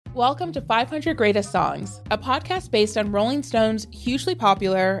Welcome to 500 Greatest Songs, a podcast based on Rolling Stone's hugely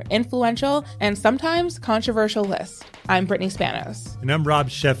popular, influential, and sometimes controversial list. I'm Brittany Spanos. And I'm Rob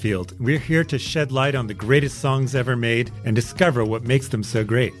Sheffield. We're here to shed light on the greatest songs ever made and discover what makes them so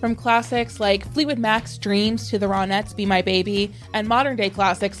great. From classics like Fleetwood Mac's Dreams to the Ronettes' Be My Baby, and modern-day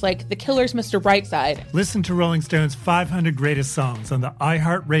classics like The Killers' Mr. Brightside. Listen to Rolling Stone's 500 Greatest Songs on the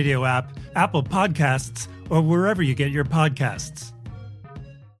iHeartRadio app, Apple Podcasts, or wherever you get your podcasts.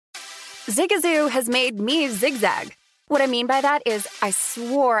 Zigazoo has made me zigzag. What I mean by that is I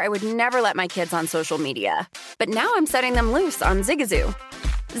swore I would never let my kids on social media. But now I'm setting them loose on Zigazoo.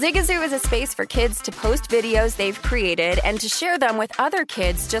 Zigazoo is a space for kids to post videos they've created and to share them with other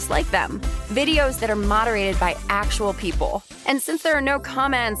kids just like them. Videos that are moderated by actual people. And since there are no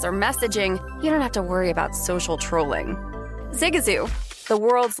comments or messaging, you don't have to worry about social trolling. Zigazoo, the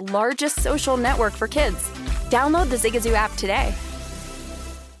world's largest social network for kids. Download the Zigazoo app today.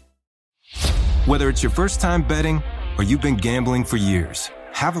 Whether it's your first time betting or you've been gambling for years,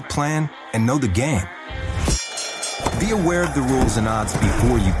 have a plan and know the game. Be aware of the rules and odds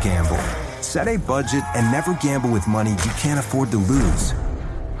before you gamble. Set a budget and never gamble with money you can't afford to lose.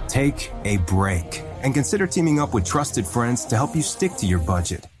 Take a break and consider teaming up with trusted friends to help you stick to your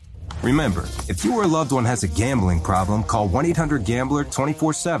budget. Remember, if you or a loved one has a gambling problem, call 1-800-GAMBLER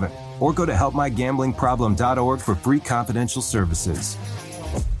 24/7 or go to helpmygamblingproblem.org for free confidential services.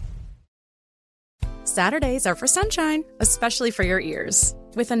 Saturdays are for sunshine, especially for your ears.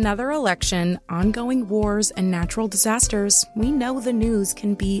 With another election, ongoing wars, and natural disasters, we know the news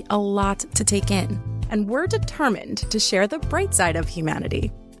can be a lot to take in. And we're determined to share the bright side of humanity.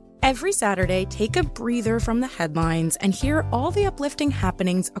 Every Saturday, take a breather from the headlines and hear all the uplifting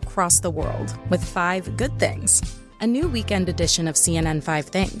happenings across the world with 5 Good Things, a new weekend edition of CNN 5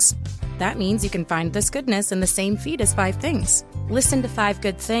 Things. That means you can find this goodness in the same feed as 5 Things. Listen to 5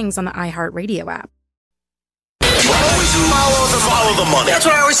 Good Things on the iHeartRadio app. Always follow the money. That's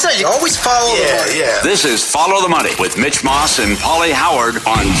what I always say. You always follow the money. Yeah. This is Follow the Money with Mitch Moss and Paulie Howard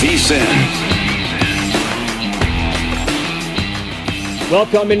on VSiN.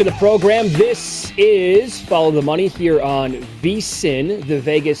 Welcome into the program. This is Follow the Money here on VSiN, the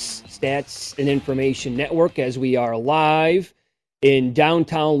Vegas Stats and Information Network, as we are live in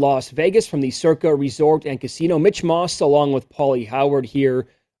downtown Las Vegas from the Circa Resort and Casino. Mitch Moss along with Paulie Howard here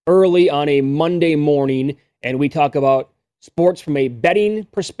early on a Monday morning. And we talk about sports from a betting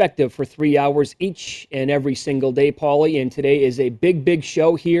perspective for 3 hours each and every single day, Paulie. And today is a big, big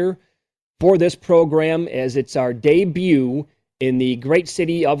show here for this program as it's our debut in the great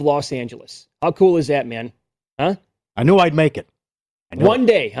city of Los Angeles. How cool is that, man? Huh? I knew I'd make it. One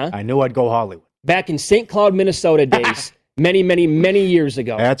day, huh? I knew I'd go Hollywood. Back in St. Cloud, Minnesota days, many, many, many years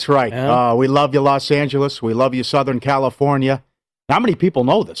ago. That's right. We love you, Los Angeles. We love you, Southern California. How many people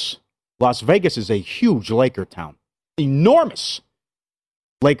know this? Las Vegas is a huge Laker town, enormous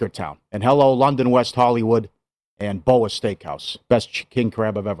Laker town. And hello, London, West Hollywood, and Boa Steakhouse. Best king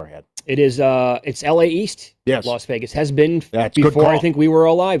crab I've ever had. It is, it's LA East. Yes. Las Vegas has been That's before I think we were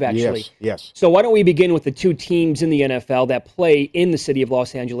alive, actually. Yes. So why don't we begin with the 2 teams in the NFL that play in the city of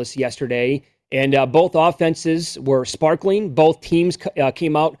Los Angeles yesterday. And both offenses were sparkling. Both teams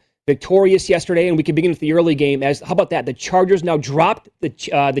came out victorious yesterday, and we can begin with the early game. How about that? The Chargers now dropped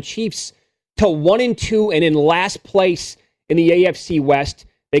the Chiefs to 1-2 and in last place in the AFC West.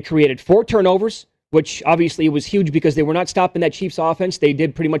 They created 4 turnovers, which obviously was huge because they were not stopping that Chiefs offense. They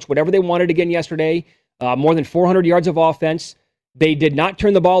did pretty much whatever they wanted again yesterday. More than 400 yards of offense. They did not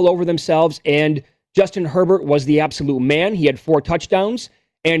turn the ball over themselves, and Justin Herbert was the absolute man. He had 4 touchdowns,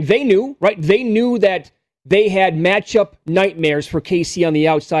 and they knew, right? They knew that they had matchup nightmares for KC on the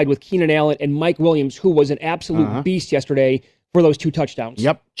outside with Keenan Allen and Mike Williams, who was an absolute beast yesterday for those 2 touchdowns.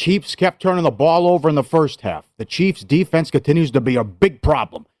 Yep. Chiefs kept turning the ball over in the first half. The Chiefs' defense continues to be a big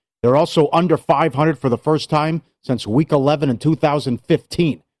problem. They're also under 500 for the first time since Week 11 in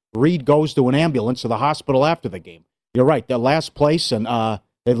 2015. Reed goes to an ambulance to the hospital after the game. You're right. They're last place, and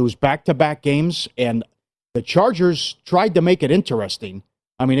they lose back-to-back games. And the Chargers tried to make it interesting.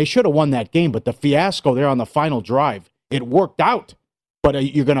 I mean, they should have won that game, but the fiasco there on the final drive, it worked out. But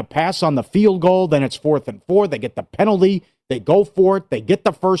you're going to pass on the field goal, then it's 4th and 4. They get the penalty. They go for it. They get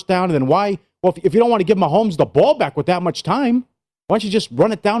the first down. And then why? Well, if you don't want to give Mahomes the ball back with that much time, why don't you just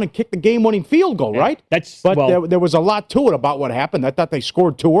run it down and kick the game-winning field goal, right? But there was a lot to it about what happened. I thought they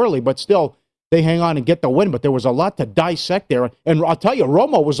scored too early, but still, they hang on and get the win. But there was a lot to dissect there. And I'll tell you,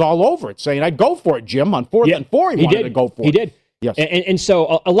 Romo was all over it, saying, I'd go for it, Jim. On 4th and 4, he wanted to go for it. He did. Yes. And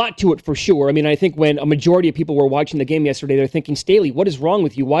so a lot to it for sure. I mean, I think when a majority of people were watching the game yesterday, they're thinking, Staley, what is wrong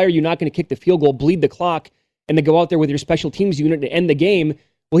with you? Why are you not going to kick the field goal, bleed the clock, and then go out there with your special teams unit to end the game?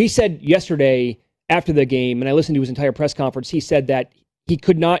 Well, he said yesterday after the game, and I listened to his entire press conference, he said that he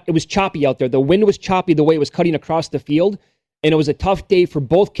could not, it was choppy out there. The wind was choppy the way it was cutting across the field, and it was a tough day for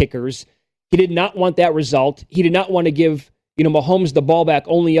both kickers. He did not want that result. He did not want to give, Mahomes the ball back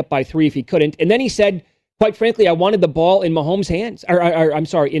only up by 3 if he couldn't. And then he said, quite frankly, I wanted the ball in Mahomes' hands,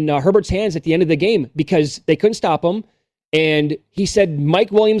 in Herbert's hands at the end of the game because they couldn't stop him. And he said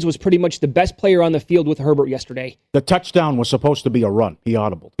Mike Williams was pretty much the best player on the field with Herbert yesterday. The touchdown was supposed to be a run. He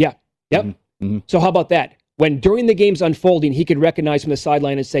audibled. Yeah. Yep. Mm-hmm. So how about that? When during the game's unfolding, he could recognize from the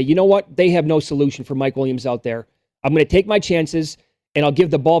sideline and say, you know what? They have no solution for Mike Williams out there. I'm going to take my chances, and I'll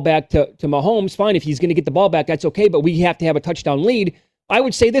give the ball back to Mahomes. Fine, if he's going to get the ball back, that's okay, but we have to have a touchdown lead. I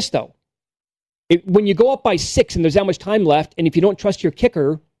would say this, though. When you go up by 6 and there's that much time left, and if you don't trust your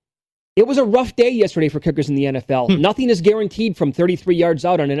kicker, it was a rough day yesterday for kickers in the NFL. Nothing is guaranteed from 33 yards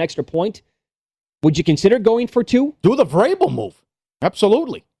out on an extra point. Would you consider going for 2? Do the Vrabel move.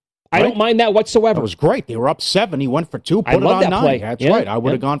 Absolutely. I don't mind that whatsoever. That was great. They were up 7. He went for 2, put I it love on that 9. play. That's Yeah, right. I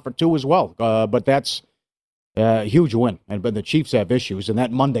would have yeah. gone for 2 as well. But that's a huge win. But the Chiefs have issues, and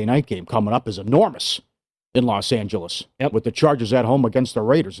that Monday night game coming up is enormous in Los Angeles with the Chargers at home against the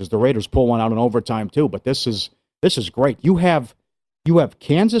Raiders, as the Raiders pull one out in overtime too. But this is great. You have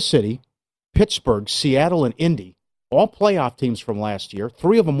Kansas City, Pittsburgh, Seattle, and Indy, all playoff teams from last year.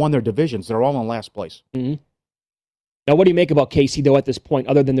 3 of them won their divisions. They're all in last place. Mm-hmm. Now, what do you make about KC, though, at this point,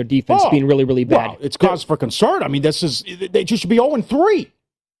 other than their defense being really, really bad? Well, it's cause for concern. I mean, they should be 0-3.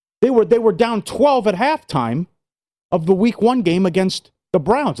 They were down 12 at halftime of the Week 1 game against the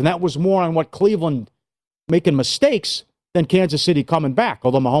Browns, and that was more on what Cleveland making mistakes than Kansas City coming back,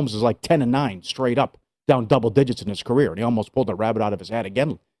 although Mahomes is like 10-9 straight up, down double digits in his career, and he almost pulled a rabbit out of his hat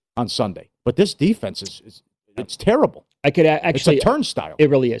again on Sunday. But this defense it's terrible. I could actually, it's a turnstile.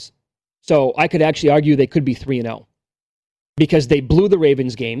 It really is. So I could actually argue they could be 3-0 because they blew the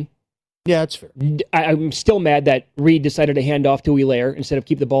Ravens game. Yeah, that's fair. I'm still mad that Reed decided to hand off to Hilaire instead of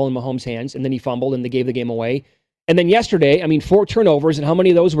keep the ball in Mahomes' hands, and then he fumbled and they gave the game away. And then yesterday, 4 turnovers, and how many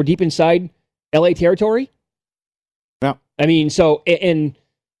of those were deep inside LA territory? Yeah. And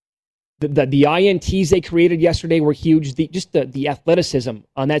the INTs they created yesterday were huge. The athleticism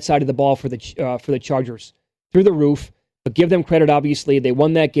on that side of the ball for the Chargers, through the roof. But give them credit, obviously. They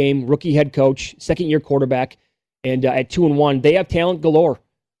won that game. Rookie head coach, second-year quarterback. And at 2-1, they have talent galore.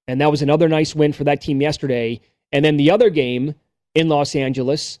 And that was another nice win for that team yesterday. And then the other game in Los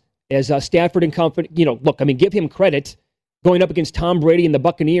Angeles, as Stafford and company, give him credit, going up against Tom Brady and the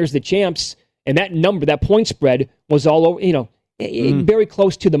Buccaneers, the champs, and that point spread was all over, very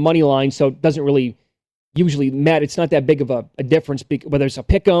close to the money line, so it doesn't really usually matter. It's not that big of a difference, whether it's a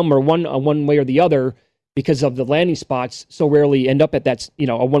pick 'em or one way or the other, because of the landing spots so rarely end up at that, a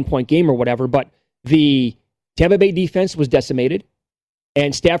 1-point game or whatever. But the Tampa Bay defense was decimated,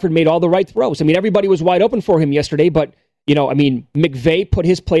 and Stafford made all the right throws. Everybody was wide open for him yesterday, but, McVay put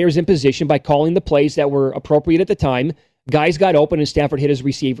his players in position by calling the plays that were appropriate at the time. Guys got open, and Stafford hit his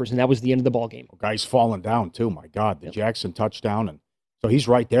receivers, and that was the end of the ballgame. Guys falling down, too. My God, the Jackson touchdown. And so he's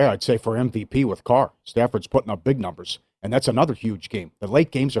right there, I'd say, for MVP with Carr. Stafford's putting up big numbers, and that's another huge game. The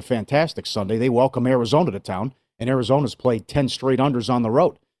late games are fantastic Sunday. They welcome Arizona to town, and Arizona's played 10 straight unders on the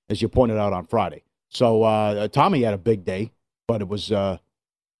road, as you pointed out on Friday. So Tommy had a big day, but it was a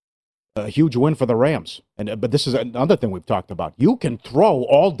huge win for the Rams. But this is another thing we've talked about. You can throw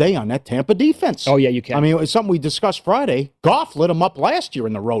all day on that Tampa defense. Oh, yeah, you can. It's something we discussed Friday. Goff lit them up last year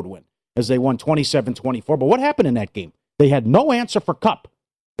in the road win as they won 27-24. But what happened in that game? They had no answer for Kupp.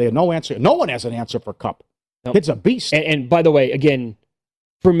 They had no answer. No one has an answer for Kupp. Nope. It's a beast. And by the way, again,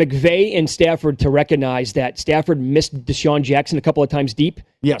 for McVay and Stafford to recognize that Stafford missed Deshaun Jackson a couple of times deep,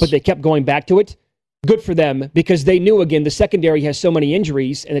 but they kept going back to it. Good for them, because they knew, again, the secondary has so many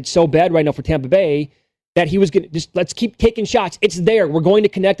injuries, and it's so bad right now for Tampa Bay that he was going to just, let's keep taking shots. It's there. We're going to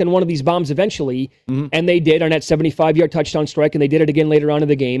connect on one of these bombs eventually, and they did on that 75-yard touchdown strike, and they did it again later on in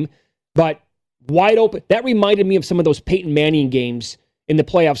the game. But wide open. That reminded me of some of those Peyton Manning games in the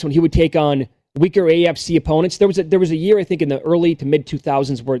playoffs when he would take on weaker AFC opponents. There was a year, I think, in the early to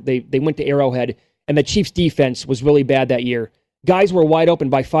mid-2000s where they went to Arrowhead, and the Chiefs' defense was really bad that year. Guys were wide open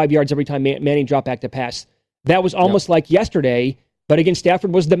by 5 yards every time Manning dropped back to pass. That was almost like yesterday, but again,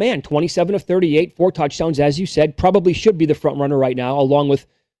 Stafford was the man. 27 of 38, 4 touchdowns, as you said. Probably should be the front runner right now, along with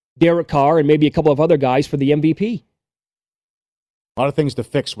Derek Carr and maybe a couple of other guys for the MVP. A lot of things to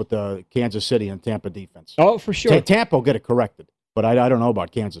fix with the Kansas City and Tampa defense. Oh, for sure. Tampa will get it corrected, but I don't know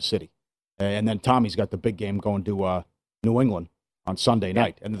about Kansas City. And then Tommy's got the big game going to New England on Sunday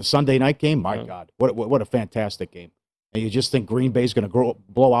night. And the Sunday night game, my God, what a fantastic game. And you just think Green Bay's going to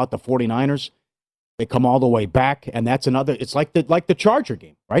blow out the 49ers? They come all the way back, and that's another. It's like the Charger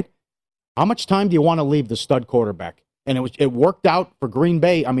game, right? How much time do you want to leave the stud quarterback? And it worked out for Green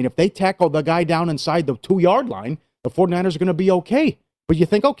Bay. I mean, if they tackle the guy down inside the 2-yard line, the 49ers are going to be okay. But you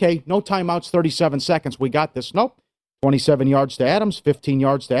think, okay, no timeouts, 37 seconds. We got this. Nope. 27 yards to Adams, 15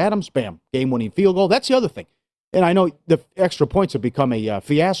 yards to Adams. Bam. Game-winning field goal. That's the other thing. And I know the extra points have become a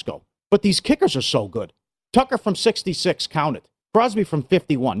fiasco. But these kickers are so good. Tucker from 66, count it. Crosby from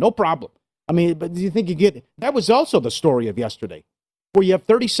 51, no problem. I mean, but do you think you get – that was also the story of yesterday, where you have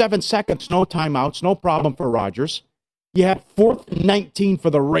 37 seconds, no timeouts, no problem for Rodgers. You have 4th and 19 for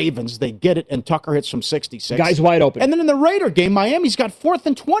the Ravens. They get it, and Tucker hits from 66. Guys wide open. And then in the Raider game, Miami's got 4th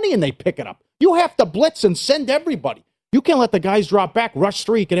and 20, and they pick it up. You have to blitz and send everybody. You can't let the guys drop back, rush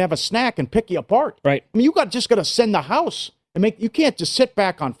 3, you can have a snack and pick you apart. Right. I mean, you just got to send the house and make. You can't just sit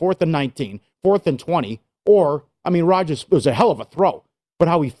back on 4th and 19, 4th and 20, or, I mean, Rodgers was a hell of a throw. But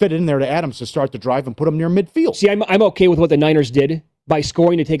how he fit in there to Adams to start the drive and put him near midfield. See, I'm okay with what the Niners did by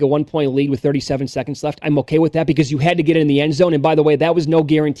scoring to take a 1-point lead with 37 seconds left. I'm okay with that because you had to get in the end zone. And by the way, that was no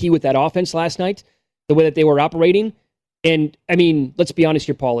guarantee with that offense last night, the way that they were operating. And, I mean, let's be honest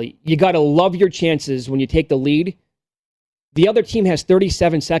here, Paulie. You got to love your chances when you take the lead. The other team has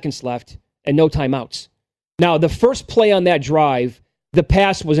 37 seconds left and no timeouts. Now, the first play on that drive, the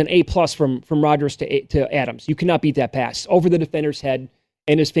pass was an A+ from Rodgers to Adams. You cannot beat that pass. Over the defender's head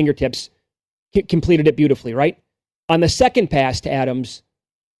and his fingertips, completed it beautifully, right? On the second pass to Adams,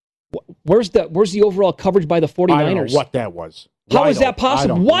 where's the overall coverage by the 49ers? I don't know what that was. How is that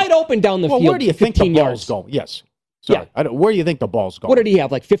possible? Wide open down the field. Where do you think the ball's yards. going? Yes. Sorry. Yeah. Where do you think the ball's going? What did he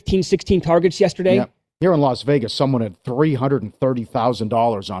have, like 15, 16 targets yesterday? Yeah. Here in Las Vegas, someone had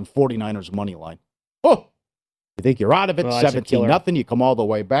 $330,000 on 49ers money line. Oh, you think you're out of it? 17-0. You come all the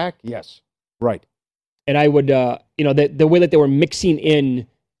way back? Yes. Right. And I would, the way that they were mixing in,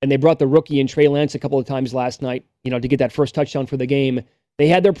 and they brought the rookie in Trey Lance a couple of times last night, to get that first touchdown for the game. They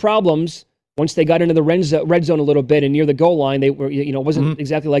had their problems once they got into the red zone a little bit and near the goal line. They were, it wasn't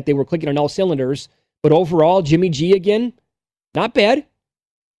exactly like they were clicking on all cylinders. But overall, Jimmy G again, not bad.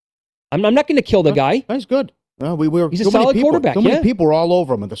 I'm not going to kill the guy. He's good. He's a solid quarterback. Too many people were all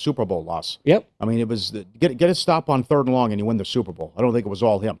over him in the Super Bowl loss. Yep. I mean, it was get a stop on 3rd and long and you win the Super Bowl. I don't think it was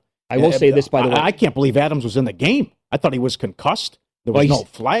all him. I will say this, by the way. I can't believe Adams was in the game. I thought he was concussed. There was no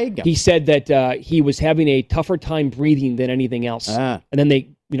flag. He said that he was having a tougher time breathing than anything else. And then they,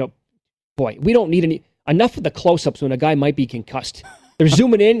 we don't need enough of the close-ups when a guy might be concussed. They're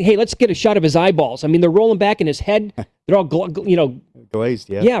zooming in. Hey, let's get a shot of his eyeballs. I mean, they're rolling back in his head. They're all, glazed,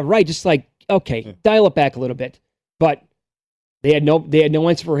 yeah. Yeah, right. Just like, okay, dial it back a little bit. But they had no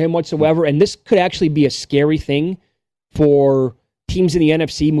answer for him whatsoever. And this could actually be a scary thing for teams in the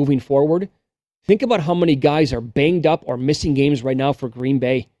NFC moving forward. Think about how many guys are banged up or missing games right now for Green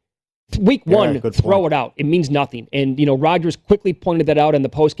Bay. Week 1, throw it out. It means nothing. And, Rodgers quickly pointed that out in the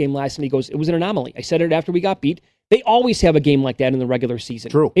postgame last night. He goes, it was an anomaly. I said it after we got beat. They always have a game like that in the regular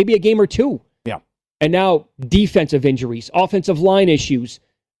season. True. Maybe a game or two. Yeah. And now defensive injuries, offensive line issues.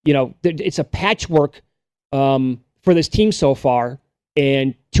 It's a patchwork for this team so far.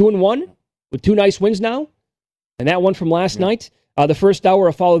 And 2-1 with 2 nice wins now. And that one from last night. The first hour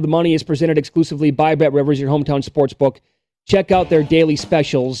of Follow the Money is presented exclusively by BetRivers, your hometown sportsbook. Check out their daily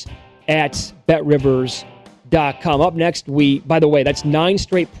specials at BetRivers.com. Up next, by the way, that's 9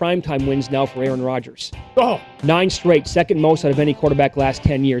 straight primetime wins now for Aaron Rodgers. 9 straight, second most out of any quarterback last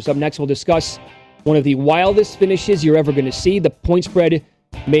 10 years. Up next, we'll discuss one of the wildest finishes you're ever going to see. The point spread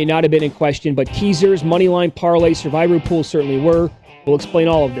may not have been in question, but teasers, moneyline parlay, survivor pools certainly were. We'll explain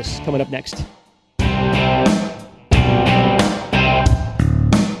all of this coming up next.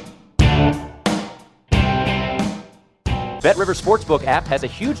 BetRivers Sportsbook app has a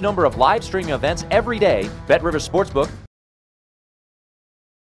huge number of live streaming events every day. BetRivers Sportsbook.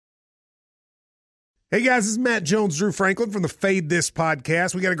 Hey guys, this is Matt Jones, Drew Franklin from the Fade This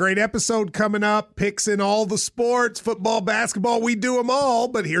podcast. We got a great episode coming up. Picks in all the sports, football, basketball, we do them all.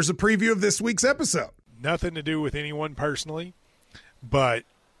 But here's a preview of this week's episode. Nothing to do with anyone personally, but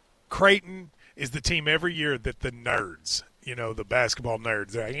Creighton is the team every year that the nerds, the basketball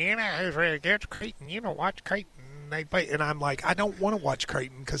nerds, they're like, who's against Creighton? Watch Creighton. They play, and I'm like, I don't want to watch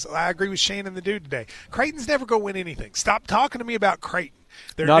Creighton because I agree with Shane and the dude today. Creighton's never going to win anything. Stop talking to me about Creighton.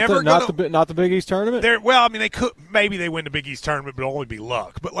 They're not the Big East tournament. They could maybe they win the Big East tournament, but it'll only be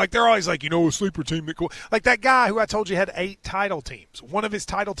luck. But they're always like, a sleeper team that like that guy who I told you had 8 title teams. One of his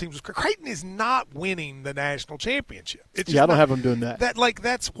title teams was Creighton is not winning the national championship. I don't have them doing that.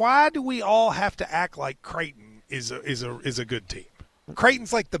 That's why do we all have to act like Creighton is a good team?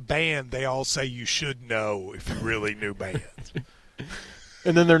 Creighton's like the band they all say you should know if you really knew bands.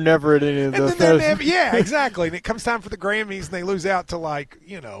 And then they're never at any of the yeah, exactly. And it comes time for the Grammys, and they lose out to, like,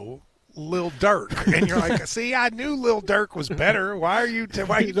 Lil Durk. And you're like, see, I knew Lil Durk was better. Why are you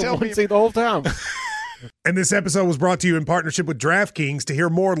telling me? See the whole time. And this episode was brought to you in partnership with DraftKings. To hear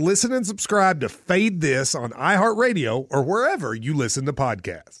more, listen and subscribe to Fade This on iHeartRadio or wherever you listen to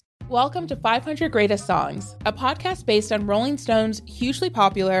podcasts. Welcome to 500 Greatest Songs, a podcast based on Rolling Stone's hugely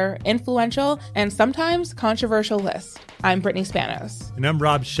popular, influential, and sometimes controversial list. I'm Brittany Spanos. And I'm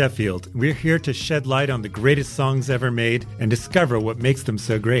Rob Sheffield. We're here to shed light on the greatest songs ever made and discover what makes them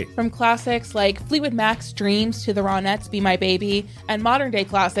so great. From classics like Fleetwood Mac's Dreams to the Ronettes' Be My Baby, and modern-day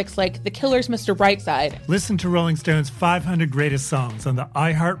classics like The Killer's Mr. Brightside. Listen to Rolling Stone's 500 Greatest Songs on the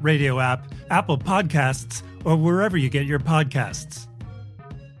iHeartRadio app, Apple Podcasts, or wherever you get your podcasts.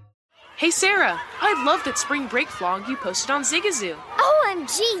 Hey Sarah, I love that spring break vlog you posted on Zigazoo.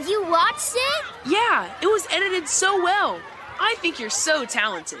 OMG, you watched it? Yeah, it was edited so well. I think you're so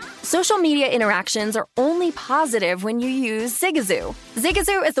talented. Social media interactions are only positive when you use Zigazoo.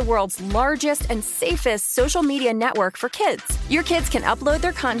 Zigazoo is the world's largest and safest social media network for kids. Your kids can upload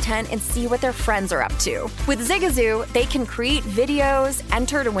their content and see what their friends are up to. With Zigazoo, they can create videos,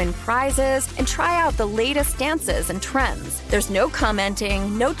 enter to win prizes, and try out the latest dances and trends. There's no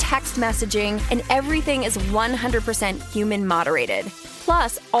commenting, no text messaging, and everything is 100% human moderated.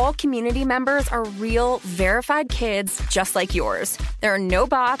 Plus, all community members are real, verified kids just like yours. There are no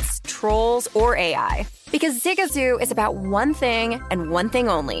bots, trolls, or AI. Because Zigazoo is about one thing and one thing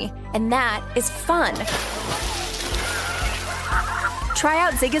only, and that is fun. Try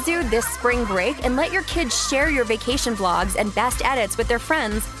out Zigazoo this spring break and let your kids share your vacation vlogs and best edits with their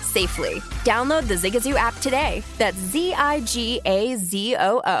friends safely. Download the Zigazoo app today. That's Zigazoo.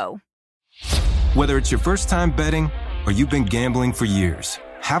 Whether it's your first time betting or you've been gambling for years,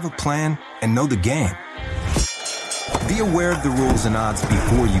 have a plan and know the game. Be aware of the rules and odds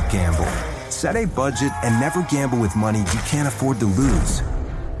before you gamble. Set a budget and never gamble with money you can't afford to lose.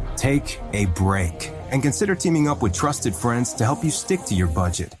 Take a break and consider teaming up with trusted friends to help you stick to your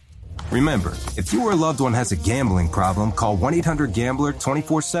budget. Remember, if you or a loved one has a gambling problem, call 1-800-GAMBLER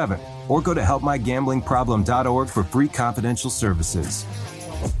 24/7 or go to helpmygamblingproblem.org for free confidential services.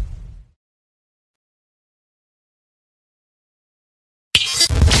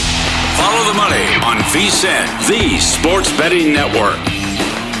 Follow the money on VSiN, the Sports Betting Network.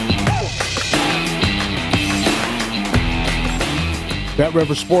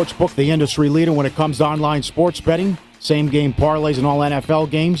 BetRivers Sportsbook, the industry leader when it comes to online sports betting. Same game parlays in all NFL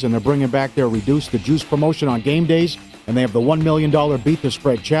games, and they're bringing back their Reduce the Juice promotion on game days. And they have the $1 million Beat the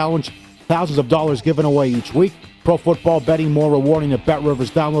Spread Challenge. Thousands of dollars given away each week. Pro football betting more rewarding at BetRivers.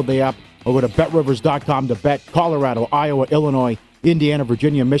 Download the app or go to BetRivers.com to bet. Colorado, Iowa, Illinois, Indiana,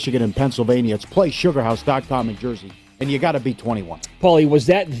 Virginia, Michigan, and Pennsylvania. It's PlaySugarHouse.com in Jersey. And you got to be 21. Paulie, was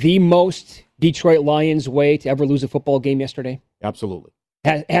that the most Detroit Lions way to ever lose a football game yesterday? Absolutely.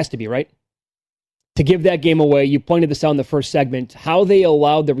 Has to be, right? To give that game away, you pointed this out in the first segment, how they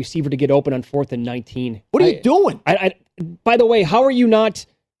allowed the receiver to get open on 4th and 19. What are you doing? By the way, how are you not...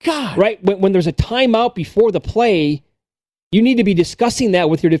 God. Right? When there's a timeout before the play, you need to be discussing that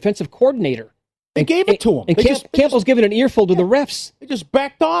with your defensive coordinator. They gave it to him. And Campbell's giving an earful to the refs. They just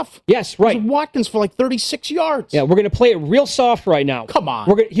backed off. Yes, right. It was Watkins for like 36 yards. Yeah, we're going to play it real soft right now. Come on.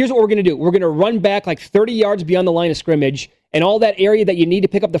 Here's what we're going to do. We're going to run back like 30 yards beyond the line of scrimmage, and all that area that you need to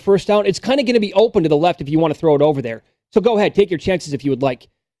pick up the first down, it's kind of going to be open to the left if you want to throw it over there. So go ahead, take your chances if you would like.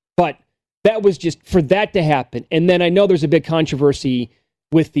 But that was just for that to happen. And then I know there's a big controversy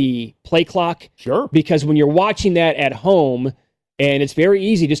with the play clock. Sure. Because when you're watching that at home, and it's very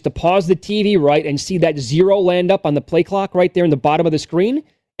easy just to pause the TV, right, and see that 0 land up on the play clock right there in the bottom of the screen.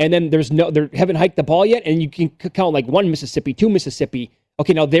 And then they haven't hiked the ball yet, and you can count like 1 Mississippi, 2 Mississippi.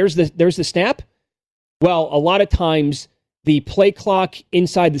 Okay, now there's the snap. Well, a lot of times the play clock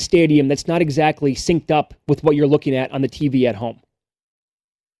inside the stadium, that's not exactly synced up with what you're looking at on the TV at home.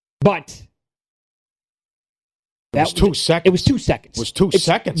 But it was 2 seconds. It was 2 seconds. It was 2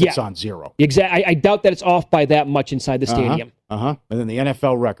 seconds. Yeah. It's on 0. Exactly. I doubt that it's off by that much inside the stadium. And then the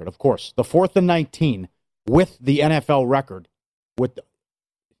NFL record, of course. The 4th and 19 with the NFL record.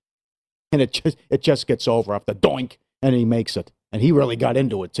 And it just gets over after doink, and he makes it. And he really got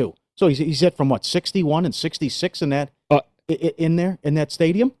into it, too. So he's hit from, 61 and 66 in that in that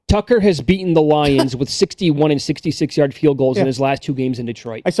stadium? Tucker has beaten the Lions with 61 and 66-yard field goals in his last 2 games in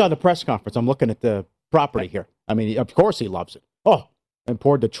Detroit. I saw the press conference. I'm looking at the property here. I mean, of course he loves it. Oh, and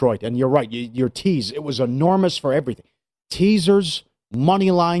poor Detroit. And you're right, your tease, it was enormous for everything. Teasers,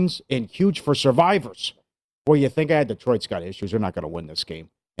 money lines, and huge for survivors. Where you think, Detroit's got issues. They're not going to win this game.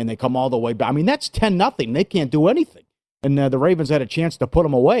 And they come all the way back. I mean, that's 10-0. They can't do anything. and the Ravens had a chance to put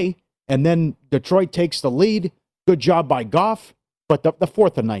them away, and then Detroit takes the lead. Good job by Goff, but the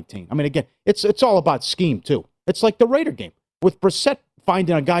 4th and 19. I mean, again, it's all about scheme, too. It's like the Raider game with Brissett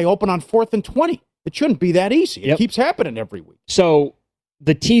finding a guy open on 4th and 20. It shouldn't be that easy. It keeps happening every week. So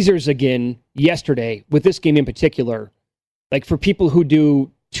the teasers again yesterday, with this game in particular, like for people who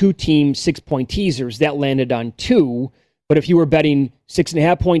do 2-team 6-point teasers, that landed on 2. But if you were betting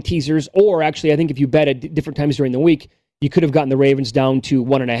 6.5-point teasers, or actually I think if you bet at different times during the week, you could have gotten the Ravens down to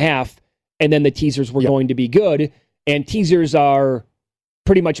 1.5, and then the teasers were going to be good. And teasers are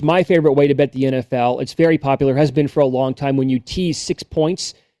pretty much my favorite way to bet the NFL. It's very popular, has been for a long time. When you tease 6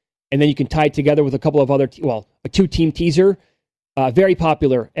 points, and then you can tie it together with a couple of other, a 2-team teaser, very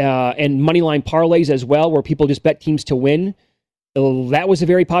popular. And moneyline parlays as well, where people just bet teams to win. That was a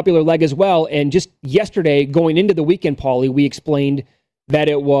very popular leg as well. And just yesterday, going into the weekend, Paulie, we explained that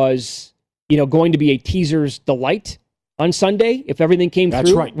it was, going to be a teaser's delight on Sunday if everything came through.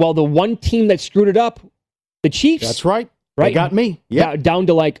 That's right. Well, the one team that screwed it up, the Chiefs. That's right. They got me. Yeah. Down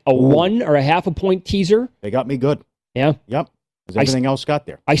to like a 1 or a 0.5 point teaser. They got me good. Yeah. Yep. Because everything else got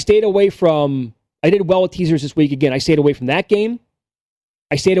there. I stayed away from, I did well with teasers this week. Again, I stayed away from that game.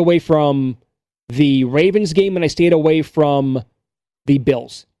 I stayed away from the Ravens game, and I stayed away from the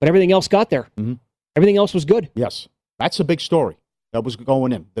Bills. But everything else got there. Mm-hmm. Everything else was good. Yes. That's a big story that was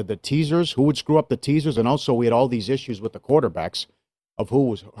going in. The teasers, who would screw up the teasers, and also we had all these issues with the quarterbacks of who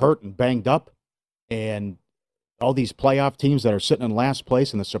was hurt and banged up, and all these playoff teams that are sitting in last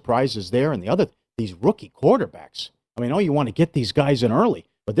place, and the surprises there, and these rookie quarterbacks. I mean, you want to get these guys in early,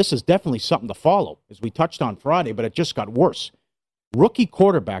 but this is definitely something to follow, as we touched on Friday, but it just got worse. Rookie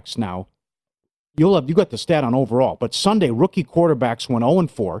quarterbacks now, you got the stat on overall, but Sunday, rookie quarterbacks went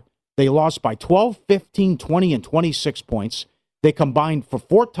 0-4. They lost by 12, 15, 20, and 26 points. They combined for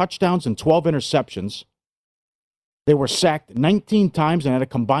 4 touchdowns and 12 interceptions. They were sacked 19 times and had a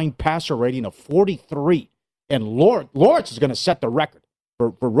combined passer rating of 43. And Lawrence is going to set the record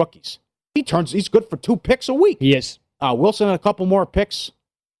for rookies. He's good for 2 picks a week. He is. Wilson had a couple more picks.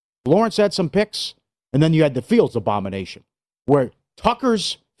 Lawrence had some picks. And then you had the Fields abomination, where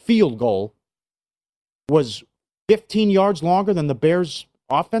Tucker's field goal was 15 yards longer than the Bears'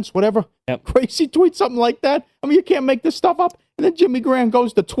 offense, whatever. Yep. Crazy tweet, something like that. I mean, you can't make this stuff up. And then Jimmy Graham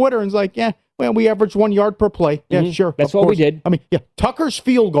goes to Twitter and is like, we averaged 1 yard per play. Yeah, sure. That's what we did. I mean, Tucker's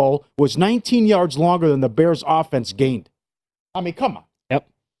field goal was 19 yards longer than the Bears' offense gained. I mean, come on. Yep.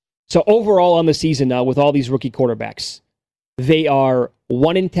 So overall on the season now, with all these rookie quarterbacks, they are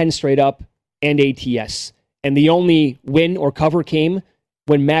 1-10 straight up and ATS. And the only win or cover came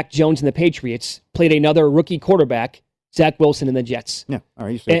when Mac Jones and the Patriots played another rookie quarterback, Zach Wilson and the Jets. Yeah, all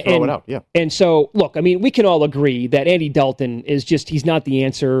right, you throw it out, yeah. And so, look, I mean, we can all agree that Andy Dalton is he's not the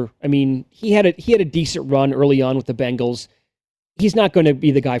answer. I mean, he had a decent run early on with the Bengals. He's not going to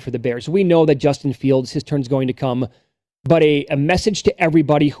be the guy for the Bears. We know that Justin Fields, his turn's going to come. But a message to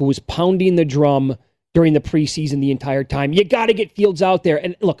everybody who was pounding the drum during the preseason the entire time, you got to get Fields out there.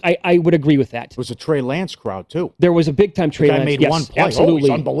 And look, I would agree with that. It was a Trey Lance crowd, too. There was a big-time Trey Lance. Made one play. Absolutely. He's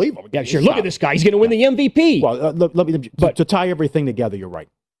unbelievable. Yeah, sure. Look at this guy. He's going to win the MVP. Well, to tie everything together, you're right.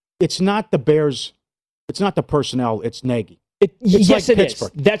 It's not the Bears. It's not the personnel. It's Nagy. Yes, it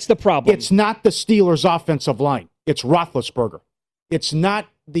is. That's the problem. It's not the Steelers' offensive line. It's Roethlisberger. It's not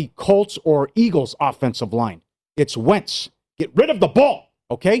the Colts or Eagles' offensive line. It's Wentz. Get rid of the ball.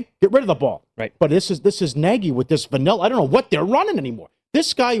 Okay? Get rid of the ball. Right. But this is Nagy with this vanilla. I don't know what they're running anymore.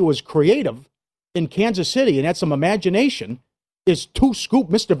 This guy who was creative in Kansas City and had some imagination is two-scoop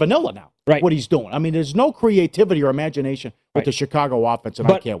Mr. Vanilla now. Right. What he's doing. I mean, there's no creativity or imagination with the Chicago offense,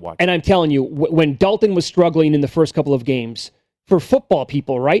 and I can't watch. And I'm telling you, when Dalton was struggling in the first couple of games, for football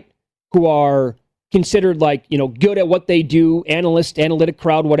people, right, who are considered good at what they do, analytic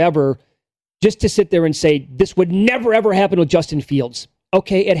crowd, whatever, just to sit there and say, this would never, ever happen with Justin Fields.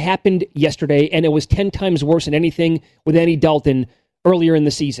 Okay, it happened yesterday, and it was 10 times worse than anything with Andy Dalton earlier in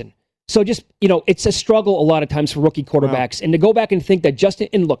the season. So just, it's a struggle a lot of times for rookie quarterbacks. Wow. And to go back and think that Justin,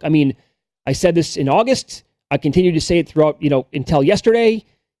 and look, I mean, I said this in August. I continue to say it throughout, until yesterday.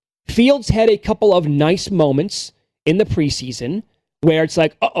 Fields had a couple of nice moments in the preseason where it's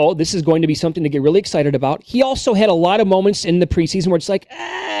like, this is going to be something to get really excited about. He also had a lot of moments in the preseason where it's like,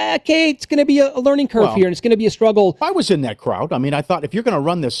 okay, it's going to be a learning curve here, and it's going to be a struggle. I was in that crowd. I mean, I thought if you're going to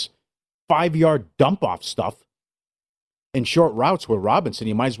run this 5-yard dump-off stuff in short routes with Robinson,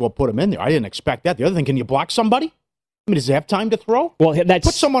 you might as well put him in there. I didn't expect that. The other thing, can you block somebody? I mean, does he have time to throw? Well, put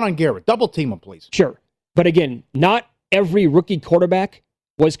someone on Garrett. Double team him, please. Sure. But again, not every rookie quarterback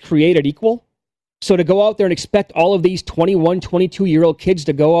was created equal. So to go out there and expect all of these 21, 22-year-old kids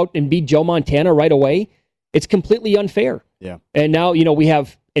to go out and beat Joe Montana right away, It's completely unfair. Yeah. And now, we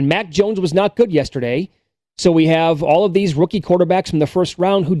have, and Mac Jones was not good yesterday. So we have all of these rookie quarterbacks from the first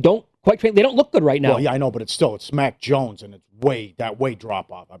round who don't, quite frankly, they don't look good right now. Well, yeah, I know, but it's Mac Jones, and it's way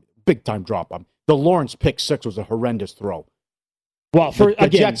drop off. Big time drop off. The Lawrence pick 6 was a horrendous throw. Well, the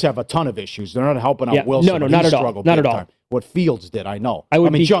Jets have a ton of issues. They're not helping out Wilson. No, not at all. Not at all. Time. What Fields did, I know.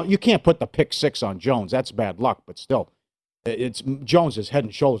 You can't put the pick 6 on Jones. That's bad luck, but still. It's Jones is head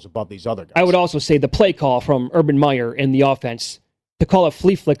and shoulders above these other guys. I would also say the play call from Urban Meyer in the offense to call a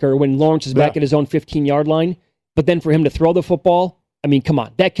flea flicker when Lawrence is back at his own 15-yard line, but then for him to throw the football, I mean, come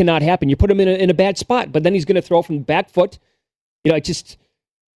on. That cannot happen. You put him in a bad spot, but then he's going to throw from the back foot.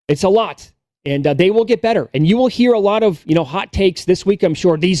 It's a lot. And they will get better. And you will hear a lot of, hot takes this week, I'm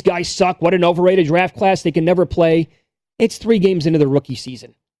sure. These guys suck. What an overrated draft class. They can never play. It's 3 games into the rookie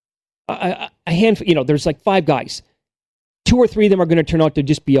season. A handful, there's like 5 guys. 2 or 3 of them are going to turn out to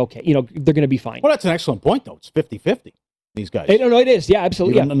just be okay. They're going to be fine. Well, that's an excellent point, though. It's 50-50, these guys. No, it is. Yeah,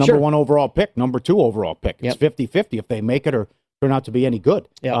 absolutely. Even the number 1 overall pick, number 2 overall pick. It's 50-50 if they make it or turn out to be any good.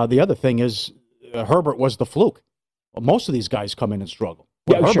 Yep. The other thing is Herbert was the fluke. Well, most of these guys come in and struggle.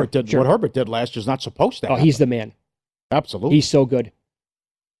 What Herbert did last year is not supposed to happen. Oh, he's the man. Absolutely. He's so good.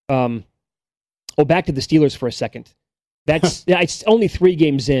 Back to the Steelers for a second. It's only 3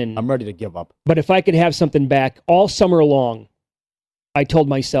 games in. I'm ready to give up. But if I could have something back all summer long, I told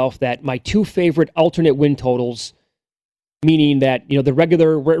myself that my 2 favorite alternate win totals, meaning that the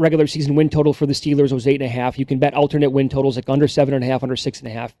regular season win total for the Steelers was 8.5. You can bet alternate win totals like under 7.5, under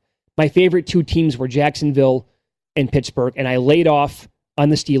 6.5. My favorite 2 teams were Jacksonville and Pittsburgh, and I laid off on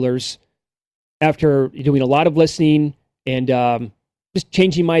the Steelers after doing a lot of listening and just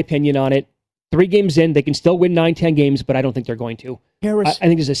changing my opinion on it. 3 games in, they can still win 9-10 games, but I don't think they're going to. I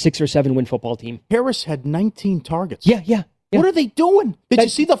think there's a 6 or 7 win football team. Harris had 19 targets. Yeah. What are they doing? Did you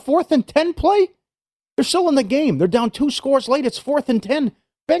see the 4th and 10 play? They're still in the game. They're down 2 scores late. It's 4th and 10.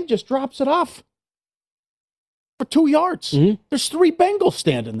 Ben just drops it off for 2 yards. Mm-hmm. There's 3 Bengals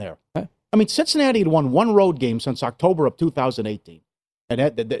standing there. Right. I mean, Cincinnati had won 1 road game since October of 2018.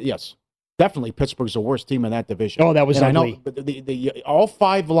 And yes, definitely Pittsburgh's the worst team in that division. Oh, that was ugly. I know all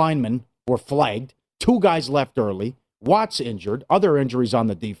 5 linemen were flagged. 2 guys left early. Watt's injured. Other injuries on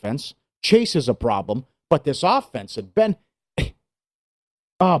the defense. Chase is a problem. But this offense, and Ben,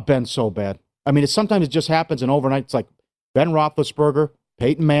 Ben's so bad. I mean, sometimes it just happens, and overnight it's like Ben Roethlisberger,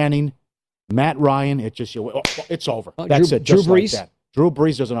 Peyton Manning, Matt Ryan. It's over. That's it. Drew Brees. Like that. Drew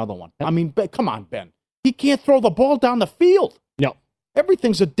Brees is another one. I mean, come on, Ben. He can't throw the ball down the field. No.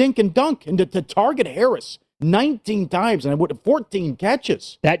 Everything's a dink and dunk. And to target Harris 19 times and 14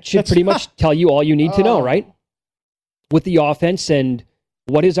 catches. That's pretty much tell you all you need to know, right? With the offense and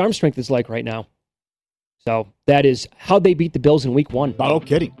what his arm strength is like right now. So that is how they beat the Bills in week 1. No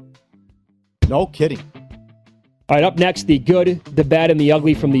kidding. No kidding. All right, up next, the good, the bad, and the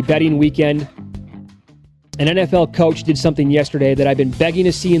ugly from the betting weekend. An NFL coach did something yesterday that I've been begging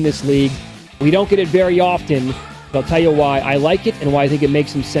to see in this league. We don't get it very often, but I'll tell you why I like it and why I think it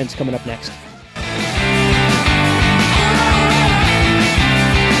makes some sense coming up next.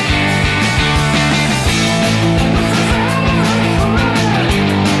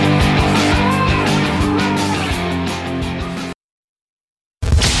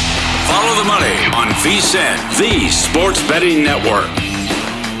 Follow the money on VSiN, the Sports Betting Network.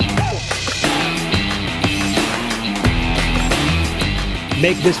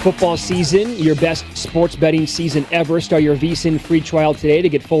 Make this football season your best sports betting season ever. Start your VSiN free trial today to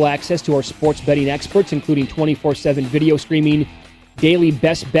get full access to our sports betting experts, including 24/7 video streaming, daily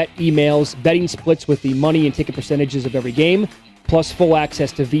best bet emails, betting splits with the money and ticket percentages of every game, plus full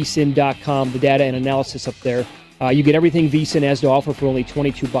access to vsin.com, the data and analysis up there. You get everything VSiN has to offer for only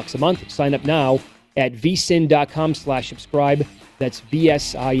 $22 a month. Sign up now at vsin.com/subscribe. That's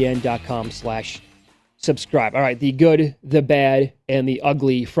vsin.com/subscribe. All right, the good, the bad, and the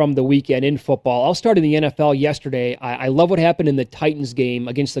ugly from the weekend in football. I'll start in the NFL yesterday. I love what happened in the Titans game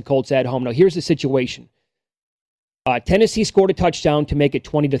against the Colts at home. Now, here's the situation. Tennessee scored a touchdown to make it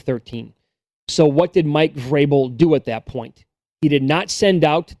 20-13. So what did Mike Vrabel do at that point? He did not send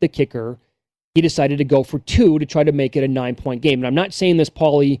out the kicker. He decided to go for 2 to try to make it a 9-point game. And I'm not saying this,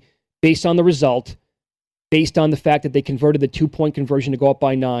 Paulie, based on the result, based on the fact that they converted the 2-point conversion to go up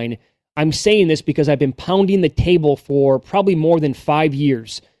by 9. I'm saying this because I've been pounding the table for probably more than 5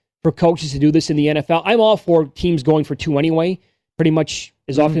 years for coaches to do this in the NFL. I'm all for teams going for 2 anyway, pretty much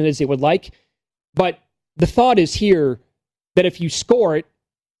as often as they would like. But the thought is here that if you score it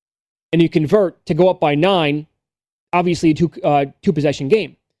and you convert to go up by 9, obviously a two-possession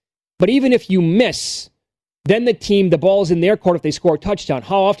game. But even if you miss Then the ball's in their court if they score a touchdown.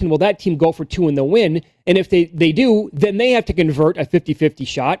 How often will that team go for 2 in the win? And if they do, then they have to convert a 50-50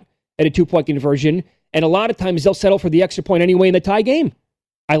 shot at a 2-point conversion. And a lot of times they'll settle for the extra point anyway in the tie game.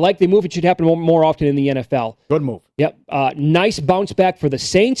 I like the move. It should happen more often in the NFL. Good move. Yep. Nice bounce back for the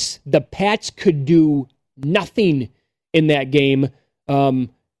Saints. The Pats could do nothing in that game.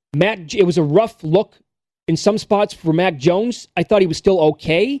 It was a rough look in some spots for Mac Jones. I thought he was still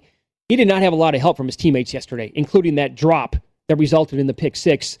okay. He did not have a lot of help from his teammates yesterday, including that drop that resulted in the pick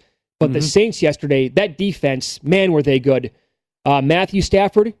 6. But the Saints yesterday, that defense, man, were they good. Matthew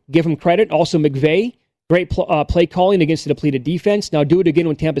Stafford, give him credit. Also McVay, great play calling against a depleted defense. Now do it again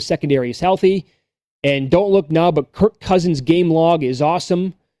when Tampa's secondary is healthy. And don't look now, but Kirk Cousins' game log is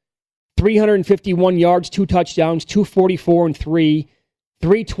awesome. 351 yards, 2 touchdowns, 244 and 3,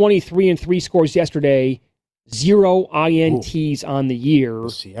 323 and 3 scores yesterday. 0 INTs on the year. The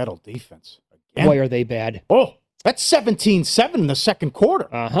Seattle defense. Again. Boy, are they bad. Oh, that's 17-7 in the second quarter.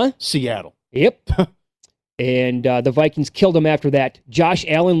 Uh-huh. Seattle. Yep. And the Vikings killed them after that. Josh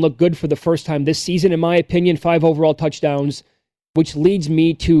Allen looked good for the first time this season, in my opinion. 5 overall touchdowns, which leads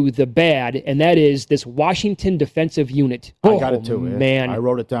me to the bad, and that is this Washington defensive unit. I got it too, man. I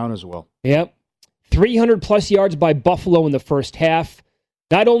wrote it down as well. Yep. 300-plus yards by Buffalo in the first half.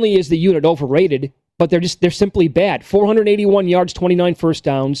 Not only is the unit overrated, but they're simply bad. 481 yards, 29 first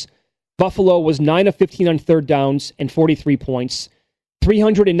downs. Buffalo was 9 of 15 on third downs and 43 points.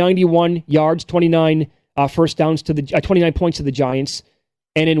 391 yards, 29 first downs to the 29 points to the Giants.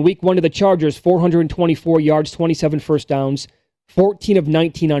 And in week 1 to the Chargers, 424 yards, 27 first downs, 14 of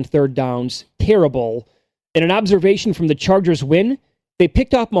 19 on third downs. Terrible. And an observation from the Chargers win, they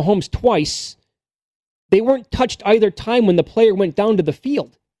picked off Mahomes twice. They weren't touched either time when the player went down to the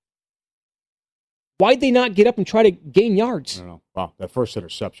field. Why'd they not get up and try to gain yards? I don't know. Wow, that first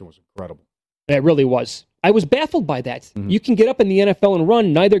interception was incredible. It really was. I was baffled by that. You can get up in the NFL and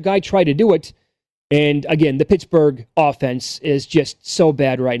run. Neither guy tried to do it. And again, the Pittsburgh offense is just so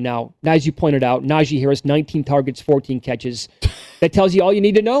bad right now. As you pointed out, Najee Harris, 19 targets, 14 catches. That tells you all you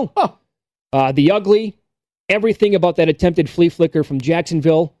need to know. The ugly, everything about that attempted flea flicker from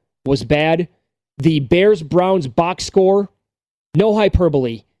Jacksonville was bad. The Bears-Browns box score, no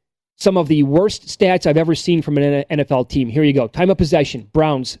hyperbole. Some of the worst stats I've ever seen from an NFL team. Here you go. Time of possession.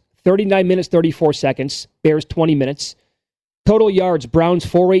 Browns, 39 minutes, 34 seconds. Bears, 20 minutes. Total yards, Browns,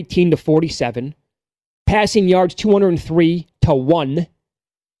 418 to 47. Passing yards, 203 to 1.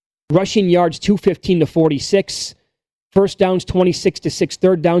 Rushing yards, 215 to 46. First downs, 26 to 6.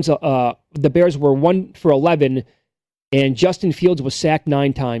 Third downs, the Bears were 1 for 11. And Justin Fields was sacked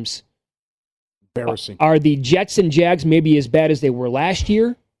 9 times. Embarrassing. Are the Jets and Jags maybe as bad as they were last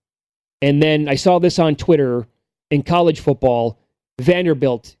year? And then I saw this on Twitter in college football.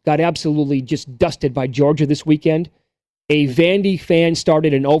 Vanderbilt got absolutely just dusted by Georgia this weekend. A Vandy fan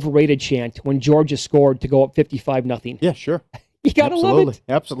started an overrated chant when Georgia scored to go up 55-0. Yeah, sure. You got to love it.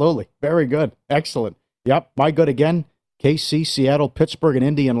 Absolutely. Very good. Excellent. Yep. My good again. KC, Seattle, Pittsburgh, and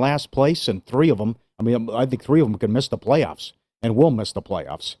Indy in last place, and 3 of them. I think 3 of them can miss the playoffs and will miss the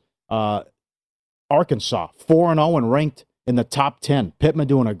playoffs. Arkansas, 4-0 and ranked in the top 10. Pittman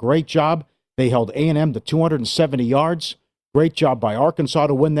doing a great job. They held A&M to 270 yards. Great job by Arkansas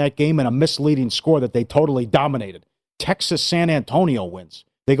to win that game, and a misleading score that they totally dominated. Texas San Antonio wins.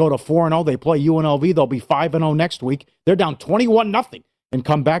 They go to 4-0. They play UNLV. They'll be 5-0 next week. They're down 21-0 and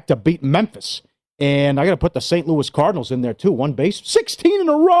come back to beat Memphis. And I got to put the St. Louis Cardinals in there, too. 1 base, 16 in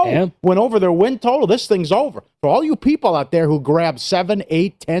a row. Yeah. Went over their win total. This thing's over. For all you people out there who grab 7,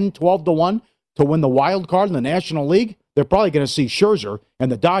 8, 10, 12 to 1 to win the wild card in the National League, they're probably going to see Scherzer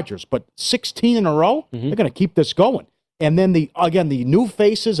and the Dodgers. But 16 in a row, they're going to keep this going. And then, the new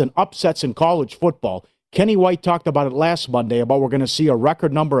faces and upsets in college football. Kenny White talked about it last Monday, about we're going to see a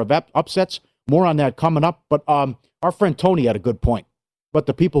record number of upsets. More on that coming up. But our friend Tony had a good point. But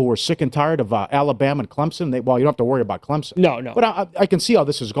the people who are sick and tired of Alabama and Clemson, you don't have to worry about Clemson. No. But I can see how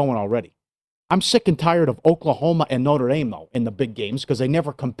this is going already. I'm sick and tired of Oklahoma and Notre Dame, though, in the big games because they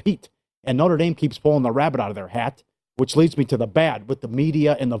never compete. And Notre Dame keeps pulling the rabbit out of their hat, which leads me to the bad with the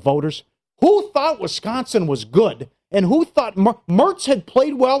media and the voters. Who thought Wisconsin was good? And who thought Mertz had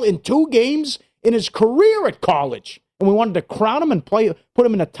played well in 2 games in his career at college? And we wanted to crown him and put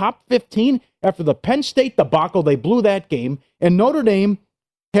him in the top 15 after the Penn State debacle. They blew that game. And Notre Dame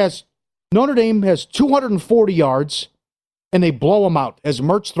has 240 yards, and they blow him out as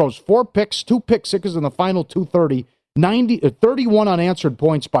Mertz throws 4 picks, 2 pick sixes in the final 230, 31 unanswered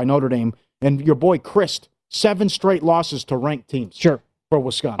points by Notre Dame. And your boy Christ, 7 straight losses to ranked teams. Sure. For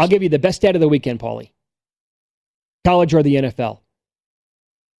Wisconsin. I'll give you the best stat of the weekend, Paulie. College or the NFL.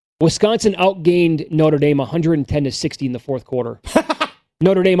 Wisconsin outgained Notre Dame 110-60 in the fourth quarter.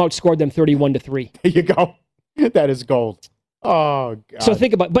 Notre Dame outscored them 31-3. There you go. That is gold. Oh, God. So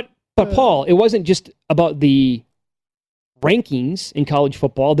think about, but Paul, it wasn't just about the rankings in college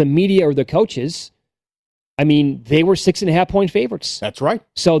football, the media or the coaches. I mean, they were 6.5-point favorites. That's right.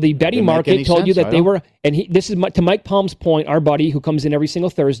 So the betting market told you that they were, and this is to Mike Palm's point, our buddy who comes in every single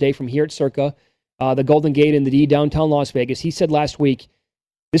Thursday from here at Circa, the Golden Gate and the D downtown Las Vegas. He said last week,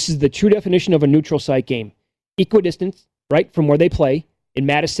 this is the true definition of a neutral site game. Equidistant, right, from where they play in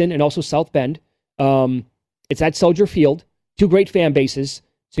Madison and also South Bend. It's at Soldier Field, two great fan bases.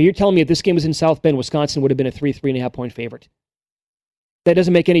 So you're telling me if this game was in South Bend, Wisconsin would have been a 3.5-point favorite. That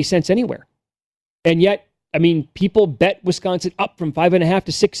doesn't make any sense anywhere. And yet, I mean, people bet Wisconsin up from 5.5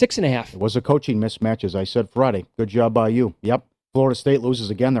 to 6.5. It was a coaching mismatch, as I said Friday. Good job by you. Yep. Florida State loses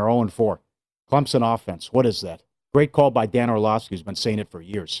again. They're 0-4. Clemson offense. What is that? Great call by Dan Orlovsky, who's been saying it for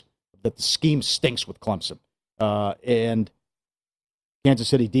years, that the scheme stinks with Clemson. And Kansas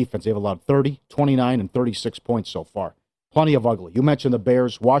City defense, they've allowed 30, 29, and 36 points so far. Plenty of ugly. You mentioned the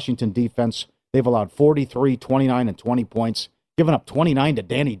Bears. Washington defense, they've allowed 43, 29, and 20 points, giving up 29 to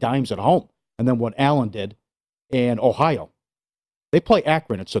Danny Dimes at home. And then what Allen did. And Ohio, they play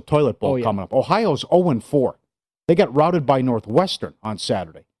Akron. It's a toilet bowl coming up. Ohio's 0-4. They got routed by Northwestern on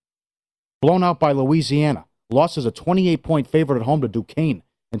Saturday. Blown out by Louisiana. Lost as a 28-point favorite at home to Duquesne.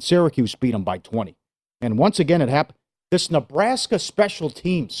 And Syracuse beat them by 20. And once again, it happened. This Nebraska special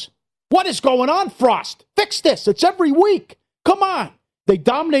teams. What is going on, Frost? Fix this. It's every week. Come on. They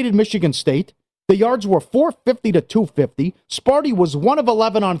dominated Michigan State. The yards were 450 to 250. Sparty was 1 of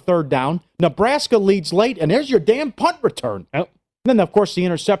 11 on third down. Nebraska leads late, and there's your damn punt return. And then, of course, the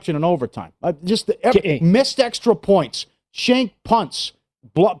interception in overtime. Missed extra points, shank punts,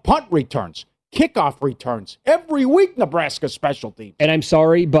 punt returns, kickoff returns. Every week, Nebraska special teams. And I'm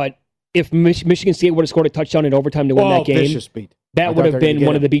sorry, but if Michigan State would have scored a touchdown in overtime to win that game, vicious beat. That would have been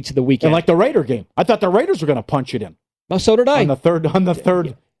one of the beats of the weekend. And like the Raider game. I thought the Raiders were going to punch it in. Well, so did I. On the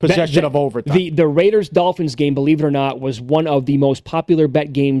third possession of overtime. The Raiders-Dolphins game, believe it or not, was one of the most popular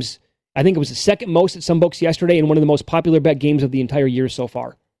bet games. I think it was the second most at some books yesterday and one of the most popular bet games of the entire year so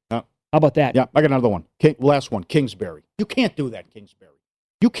far. How about that? Yeah, I got another one. Last one, Kingsbury. You can't do that, Kingsbury.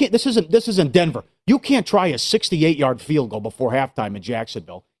 You can't. This isn't Denver. You can't try a 68-yard field goal before halftime in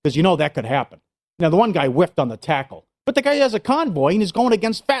Jacksonville because you know that could happen. Now, the one guy whiffed on the tackle, but the guy has a convoy and is going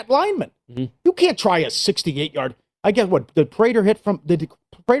against fat linemen. Mm-hmm. You can't try a 68-yard. I guess what did Prater hit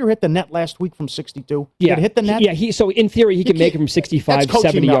the net last week from 62? Yeah, did it hit the net. Yeah, so in theory he can make it from 65,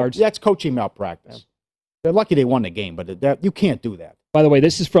 70 yards. That's coaching malpractice. Yeah. They're lucky they won the game, but you can't do that. By the way,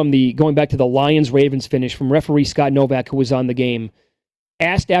 this is from going back to the Lions-Ravens finish from referee Scott Novak, who was on the game.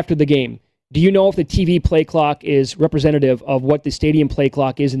 Asked after the game, do you know if the TV play clock is representative of what the stadium play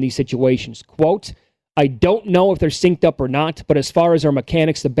clock is in these situations? Quote, I don't know if they're synced up or not, but as far as our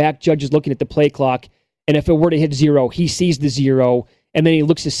mechanics, the back judge is looking at the play clock, and if it were to hit 0, he sees the 0, and then he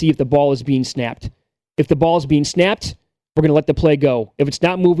looks to see if the ball is being snapped. If the ball is being snapped, we're going to let the play go. If it's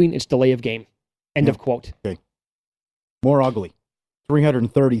not moving, it's delay of game. End of quote. Okay. More ugly.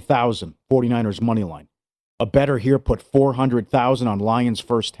 330,000, 49ers money line. A bettor here put 400,000 on Lions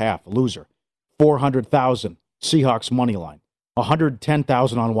first half. Loser. 400,000, Seahawks money line.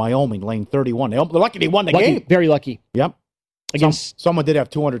 110,000 on Wyoming, lane 31. They're lucky they won the game. Very lucky. Yep. Someone did have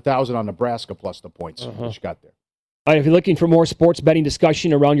 200,000 on Nebraska plus the points, which got there. All right, if you're looking for more sports betting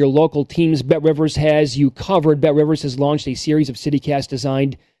discussion around your local teams, BetRivers has you covered. BetRivers has launched a series of CityCasts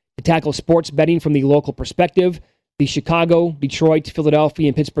designed to tackle sports betting from the local perspective. The Chicago, Detroit, Philadelphia,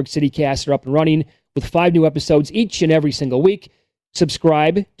 and Pittsburgh CityCasts are up and running with 5 new episodes each and every single week.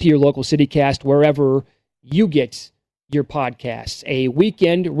 Subscribe to your local CityCast wherever you get your podcasts. A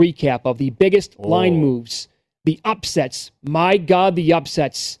weekend recap of the biggest line moves, the upsets. My God, the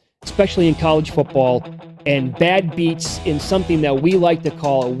upsets, especially in college football, and bad beats in something that we like to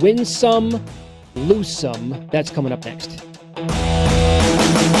call win some, lose some. That's coming up next.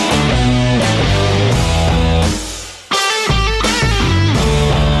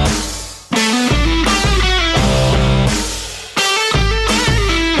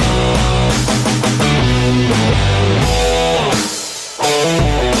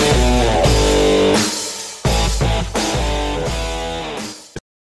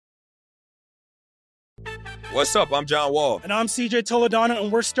 What's up? I'm John Wall. And I'm CJ Toledano,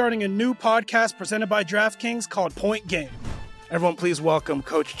 and we're starting a new podcast presented by DraftKings called Point Game. Everyone, please welcome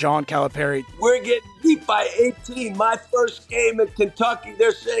Coach John Calipari. We're getting beat by 18. My first game in Kentucky,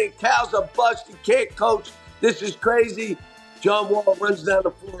 they're saying Cal's a bust. He can't coach. This is crazy. John Wall runs down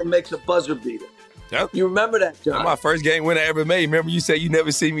the floor and makes a buzzer beater. Yep. You remember that, John? That's my first game winner I ever made. Remember you said you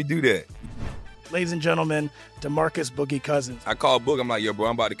never see me do that. Ladies and gentlemen, DeMarcus Boogie Cousins. I called Boog. I'm like, yo, bro,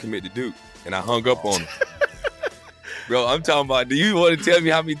 I'm about to commit to Duke. And I hung up on him. Bro, I'm talking about, do you want to tell me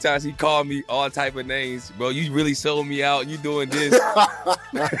how many times he called me all type of names? Bro, you really sold me out. You doing this.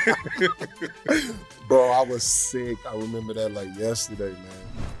 Bro, I was sick. I remember that like yesterday, man.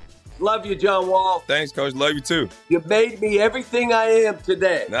 Love you, John Wall. Thanks, Coach. Love you, too. You made me everything I am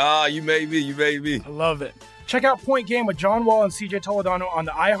today. Nah, you made me. You made me. I love it. Check out Point Game with John Wall and CJ Toledano on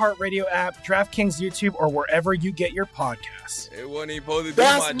the iHeartRadio app, DraftKings YouTube, or wherever you get your podcasts. It wasn't even supposed to be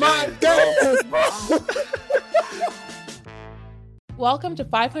That's my game, bro. Welcome to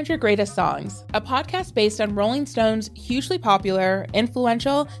 500 Greatest Songs, a podcast based on Rolling Stone's hugely popular,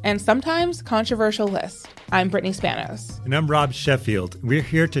 influential, and sometimes controversial list. I'm Brittany Spanos. And I'm Rob Sheffield. We're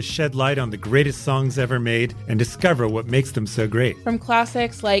here to shed light on the greatest songs ever made and discover what makes them so great. From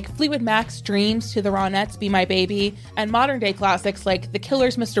classics like Fleetwood Mac's Dreams to the Ronettes' Be My Baby, and modern-day classics like The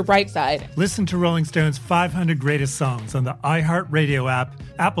Killer's Mr. Brightside. Listen to Rolling Stone's 500 Greatest Songs on the iHeartRadio app,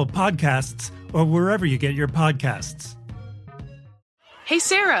 Apple Podcasts, or wherever you get your podcasts. Hey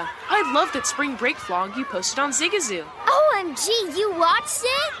Sarah, I love that spring break vlog you posted on Zigazoo. OMG, you watched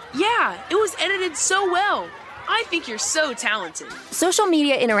it? Yeah, it was edited so well. I think you're so talented. Social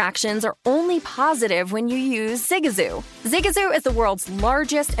media interactions are only positive when you use Zigazoo. Zigazoo is the world's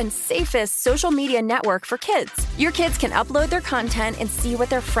largest and safest social media network for kids. Your kids can upload their content and see what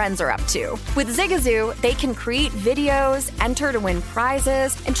their friends are up to. With Zigazoo, they can create videos, enter to win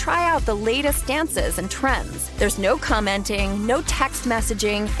prizes, and try out the latest dances and trends. There's no commenting, no text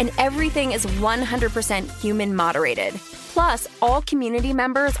messaging, and everything is 100% human moderated. Plus, all community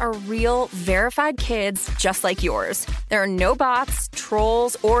members are real, verified kids just like yours. There are no bots,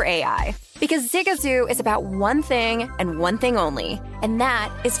 trolls, or AI. Because Zigazoo is about one thing and one thing only, and that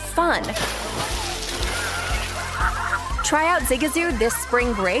is fun. Try out Zigazoo this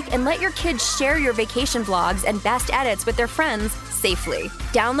spring break and let your kids share your vacation vlogs and best edits with their friends safely.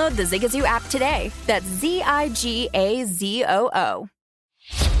 Download the Zigazoo app today. That's Zigazoo.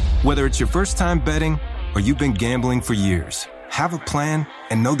 Whether it's your first time betting or you've been gambling for years, have a plan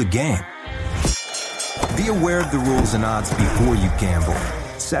and know the game. Be aware of the rules and odds before you gamble.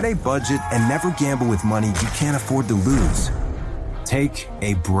 Set a budget and never gamble with money you can't afford to lose. Take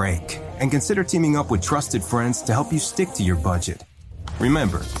a break and consider teaming up with trusted friends to help you stick to your budget.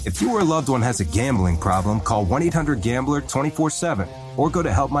 Remember, if you or a loved one has a gambling problem, call 1-800-GAMBLER 24/7 or go to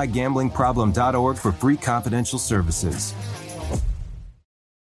helpmygamblingproblem.org for free confidential services.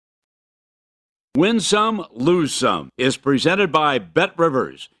 Win Some, Lose Some is presented by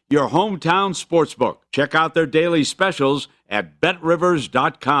BetRivers, your hometown sportsbook. Check out their daily specials at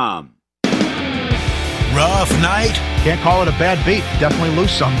BetRivers.com. Rough night? Can't call it a bad beat. Definitely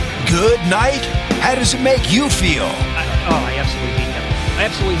lose some. Good night? How does it make you feel? I absolutely hate them. I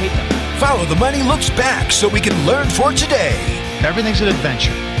absolutely hate them. Follow the Money Looks Back so we can learn for today. Everything's an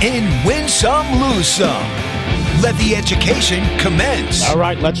adventure. In Win Some, Lose Some. Let the education commence. All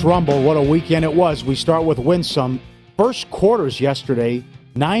right, let's rumble. What a weekend it was. We start with win some. First quarters yesterday,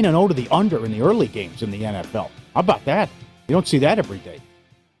 9-0 to the under in the early games in the NFL. How about that? You don't see that every day.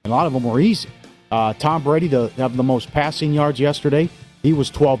 And a lot of them were easy. Tom Brady to have the most passing yards yesterday. He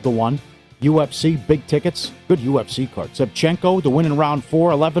was 12-1. UFC, big tickets. Good UFC card. Shevchenko to win in round 4,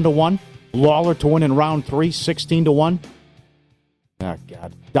 11-1. Lawler to win in round 3, 16-1. Oh,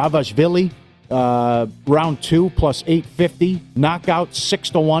 God. Davashvili. Round 2 plus 850. Knockout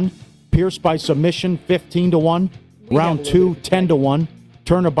 6-1. Pierce by submission 15-1. Round 2 10-1.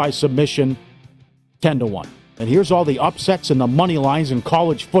 Turner by submission 10-1. And here's all the upsets and the money lines in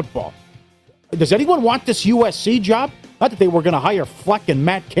college football. Does anyone want this USC job? Not that they were going to hire Fleck and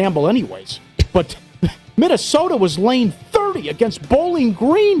Matt Campbell anyways, but Minnesota was laying 30 against Bowling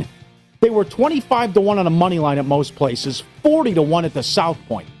Green. They were 25-1 on the money line at most places, 40-1 at the South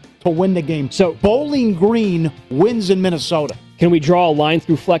Point to win the game. So Bowling Green wins in Minnesota. Can we draw a line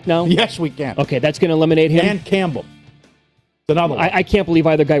through Fleck now? Yes, we can. Okay, that's going to eliminate him. And Campbell. Another one. I can't believe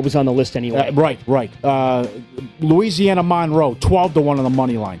either guy was on the list anyway. Right. Louisiana Monroe, 12-1 on the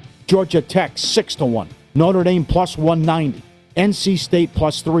money line. Georgia Tech, 6-1. Notre Dame plus 190. NC State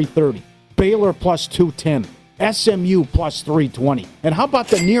plus 330. Baylor plus 210. SMU plus 320. And how about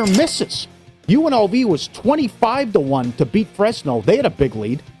the near misses? UNLV was 25-1 to beat Fresno. They had a big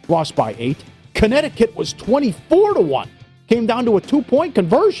lead, lost by 8. Connecticut was 24-1. Came down to a 2-point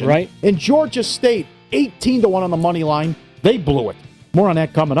conversion. Right. And Georgia State, 18-1 on the money line. They blew it. More on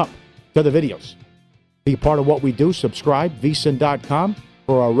that coming up. To the videos. Be part of what we do. Subscribe, vsin.com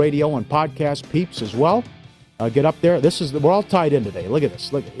for our radio and podcast peeps as well. Get up there. We're all tied in today. Look at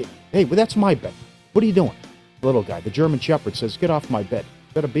this. Hey, that's my bet. What are you doing? Little guy. The German Shepherd says, get off my bed.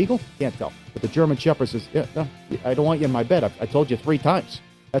 Is that a beagle? Can't tell. But the German Shepherd says, yeah, no, I don't want you in my bed. I told you 3 times.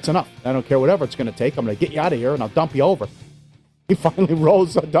 That's enough. I don't care whatever it's going to take. I'm going to get you out of here, and I'll dump you over. He finally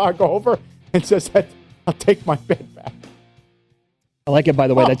rolls the dog over and says, I'll take my bed back. I like it, by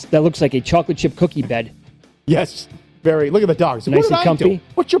the way. That looks like a chocolate chip cookie bed. Yes. Very. Look at the dog. Nice and comfy.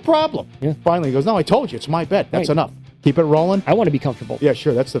 What's your problem? Yeah. Finally, he goes, no, I told you. It's my bed. That's enough. Keep it rolling. I want to be comfortable. Yeah,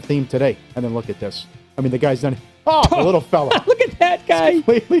 sure. That's the theme today. And then look at this. I mean, the guy's done. Oh, the little fella. Look at that guy.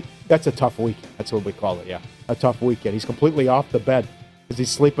 That's a tough weekend. That's what we call it, yeah. A tough weekend. He's completely off the bed because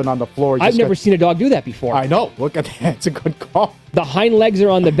he's sleeping on the floor. I've never seen a dog do that before. I know. Look at that. It's a good call. The hind legs are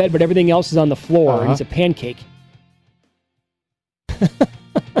on the bed, but everything else is on the floor. And he's a pancake.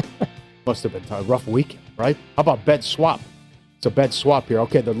 Must have been a rough weekend, right? How about bed swap? It's a bed swap here.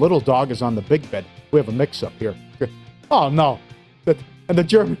 Okay, the little dog is on the big bed. We have a mix-up here. Oh, no. And the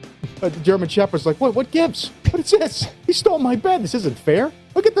German Shepherd's like, what gives? What is this? He stole my bed. This isn't fair.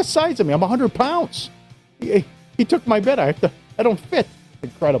 Look at the size of me. I'm 100 pounds. He took my bed. I don't fit.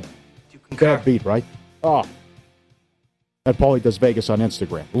 Incredible. Bad beat, right? Oh. And Paulie does Vegas on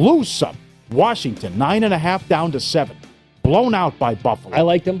Instagram. Lose some. Washington, 9.5 down to 7. Blown out by Buffalo. I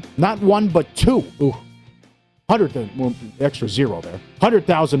like them. Not 1, but 2. Ooh. Extra 0 there.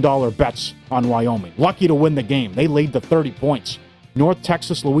 $100,000 bets on Wyoming. Lucky to win the game. They lead to 30 points. North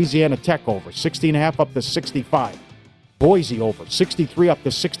Texas, Louisiana Tech over. 60.5 up to 65. Boise over. 63 up to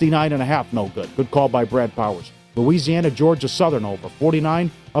 69.5. No good. Good call by Brad Powers. Louisiana, Georgia Southern over. 49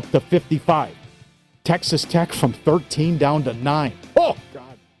 up to 55. Texas Tech from 13 down to 9. Oh, God.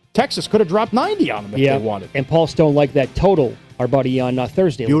 Texas could have dropped 90 on them if they wanted. And Paul Stone liked that total, our buddy, on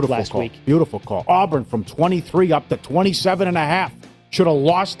Thursday last week. Beautiful call. Auburn from 23 up to 27.5. Should have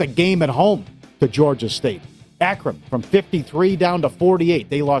lost the game at home to Georgia State. Akron from 53 down to 48.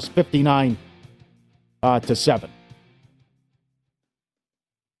 They lost 59 to 7.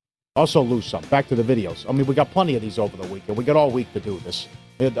 Also lose some. Back to the videos. I mean, we got plenty of these over the weekend. We got all week to do this.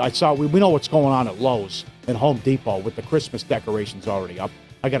 We know what's going on at Lowe's and Home Depot with the Christmas decorations already up.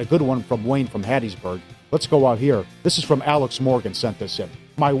 I got a good one from Wayne from Hattiesburg. Let's go out here. This is from Alex Morgan, sent this in.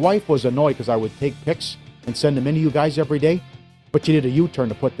 My wife was annoyed because I would take pics and send them in to you guys every day, but you did a U-turn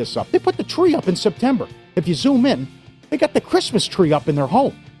to put this up. They put the tree up in September. If you zoom in, they got the Christmas tree up in their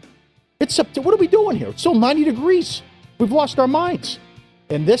home. It's September. What are we doing here? It's still 90 degrees. We've lost our minds.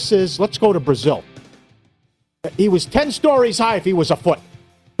 And this is, let's go to Brazil. He was 10 stories high if he was a foot.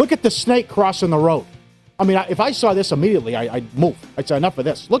 Look at the snake crossing the road. I mean, if I saw this immediately, I'd move. I'd say, enough of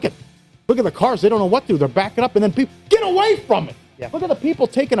this. Look at the cars. They don't know what to do. They're backing up, and then people, get away from it. Yeah. Look at the people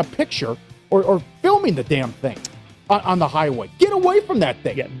taking a picture or filming the damn thing on the highway. Get away from that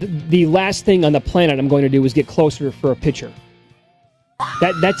thing. Yeah, the last thing on the planet I'm going to do is get closer for a picture.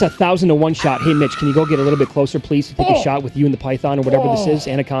 That's 1,000 to 1 shot. Hey, Mitch, can you go get a little bit closer, please, to take a shot with you and the python or whatever this is,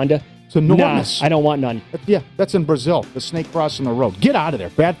 anaconda? It's enormous. Nah, I don't want none. Yeah, that's in Brazil. The snake crossing the road. Get out of there.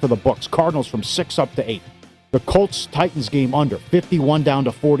 Bad for the books. Cardinals from 6 up to 8. The Colts-Titans game under, 51 down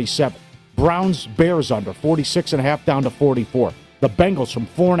to 47. Browns-Bears under, 46.5 down to 44. The Bengals from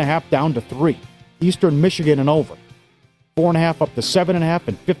 4.5 down to 3. Eastern Michigan and over, 4.5 up to 7.5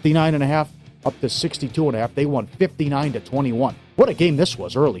 and 59.5 up to 62.5. They won 59 to 21. What a game this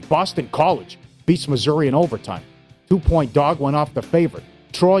was early. Boston College beats Missouri in overtime. 2-point dog went off the favorite.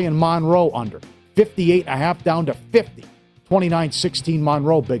 Troy and Monroe under, 58.5 down to 50. 29-16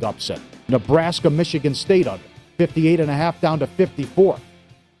 Monroe, big upset. Nebraska, Michigan State under, 58.5 down to 54.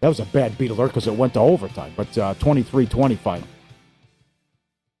 That was a bad beat alert because it went to overtime, but 23-20 final.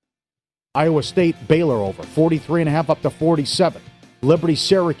 Iowa State, Baylor over, 43.5 up to 47. Liberty,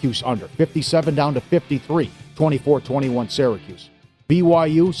 Syracuse under, 57 down to 53. 24-21 Syracuse.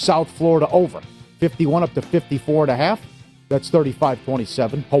 BYU, South Florida over, 51 up to 54.5. That's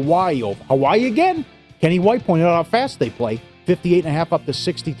 35-27. Hawaii over. Hawaii again? Kenny White pointed out how fast they play. 58.5 up to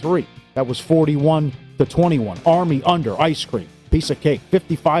 63. That was 41 to 21. Army under, ice cream. Piece of cake.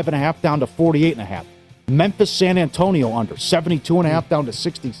 55.5 down to 48.5. Memphis, San Antonio under, 72.5 down to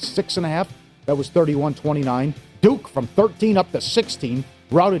 66.5. That was 31-29. Duke from 13 up to 16.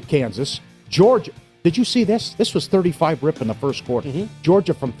 Routed Kansas. Georgia. Did you see this? This was 35 rip in the first quarter.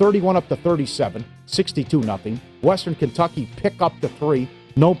 Georgia from 31 up to 37. 62-0. Western Kentucky pick up to 3.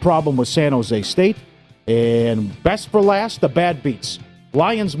 No problem with San Jose State. And best for last, the bad beats.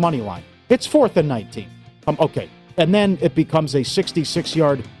 Lions money line. It's 4th and 19. Okay. And then it becomes a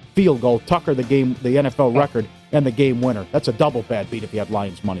 66-yard field goal. Tucker the NFL record, and the game winner. That's a double bad beat if you had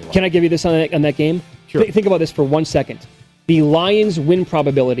Lions money line. Can I give you this on that game? Sure. Think about this for 1 second. The Lions win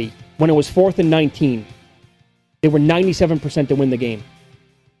probability when it was 4th and 19, they were 97% to win the game.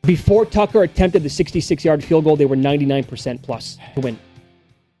 Before Tucker attempted the 66-yard field goal, they were 99% plus to win.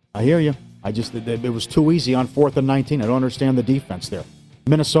 I hear you. It was too easy on 4th and 19. I don't understand the defense there.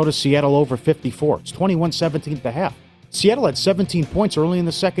 Minnesota, Seattle over 54. It's 21-17 at the half. Seattle had 17 points early in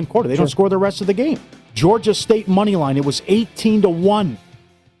the second quarter. They don't score the rest of the game. Georgia State money line, it was 18-1.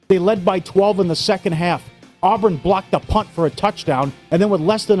 They led by 12 in the second half. Auburn blocked a punt for a touchdown, and then with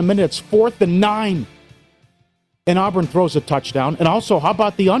less than a minute, it's 4th and 9. And Auburn throws a touchdown. And also, how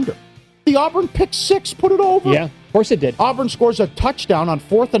about the under? The Auburn pick six put it over. Yeah, of course it did. Auburn scores a touchdown on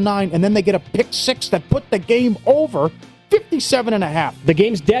 4th and 9, and then they get a pick six that put the game over 57.5. The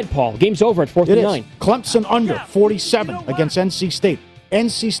game's dead, Paul. Game's over at 4th and 9. Clemson under 47 against NC State.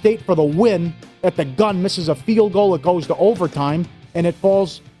 NC State for the win at the gun misses a field goal. It goes to overtime, and it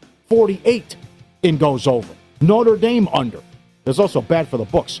falls 48 and goes over. Notre Dame under. It's also bad for the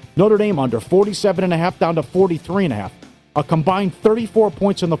books. Notre Dame under 47.5 down to 43.5. A combined 34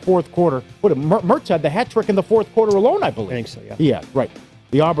 points in the fourth quarter. Mertz had the hat trick in the fourth quarter alone, I believe. I think so, yeah. Yeah, right.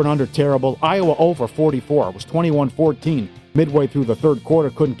 The Auburn under, terrible. Iowa over 44. It was 21-14 midway through the third quarter.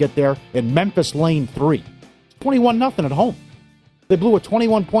 Couldn't get there. And Memphis lane 3. 21-0 at home. They blew a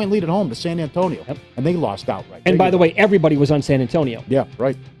 21-point lead at home to San Antonio, and they lost outright. And by the way, everybody was on San Antonio. Yeah,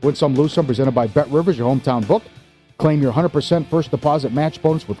 right. Win some, lose some, presented by Bet Rivers, your hometown book. Claim your 100% first deposit match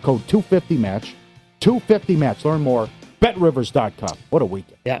bonus with code 250MATCH. 250MATCH. Learn more. BetRivers.com. What a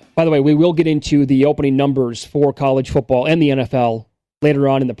weekend. Yeah. By the way, we will get into the opening numbers for college football and the NFL later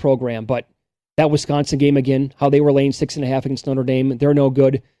on in the program, but that Wisconsin game again, how they were laying 6.5 against Notre Dame, they're no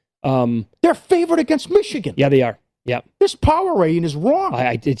good. They're favored against Michigan. Yeah, they are. Yeah. This power rating is wrong.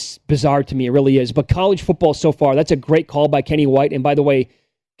 It's bizarre to me. It really is. But college football so far, that's a great call by Kenny White. And by the way,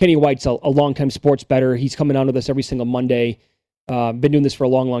 Kenny White's a longtime sports bettor. He's coming on with us every single Monday. Been doing this for a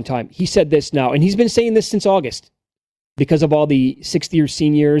long, long time. He said this now, and he's been saying this since August because of all the sixth-year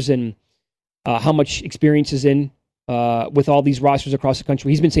seniors and how much experience is in with all these rosters across the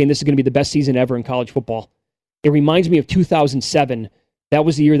country. He's been saying this is going to be the best season ever in college football. It reminds me of 2007. That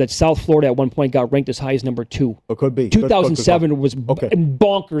was the year that South Florida at one point got ranked as high as number 2. It could be. 2007 was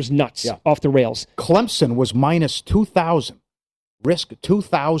bonkers nuts off the rails. Clemson was minus 2,000. Risk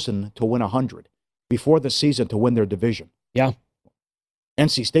 2,000 to win 100 before the season to win their division. Yeah.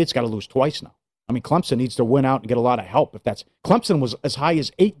 NC State's got to lose twice now. I mean, Clemson needs to win out and get a lot of help. Clemson was as high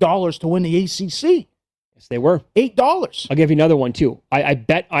as $8 to win the ACC. Yes, they were. $8. I'll give you another one, too. I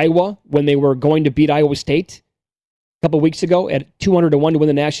bet Iowa when they were going to beat Iowa State a couple weeks ago at 200-1 to win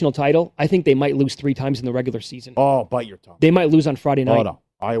the national title. I think they might lose 3 times in the regular season. Oh, bite your tongue. They might lose on Friday night. Oh, no.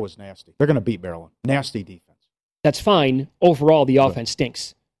 Iowa's nasty. They're going to beat Maryland. Nasty defense. That's fine. Overall, the offense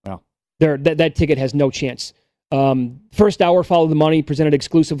stinks. Well, that ticket has no chance. First hour, follow the money, presented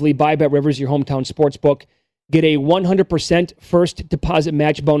exclusively by Bet Rivers, your hometown sports book. Get a 100% first deposit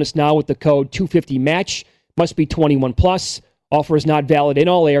match bonus now with the code 250MATCH. Must be 21 plus. Offer is not valid in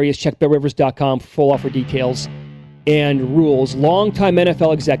all areas. Check BetRivers.com for full offer details and rules. Longtime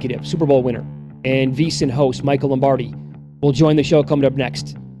NFL executive, Super Bowl winner, and VSiN host Michael Lombardi will join the show coming up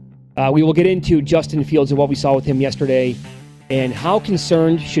next. We will get into Justin Fields and what we saw with him yesterday and how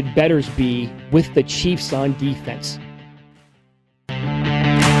concerned should bettors be with the Chiefs on defense.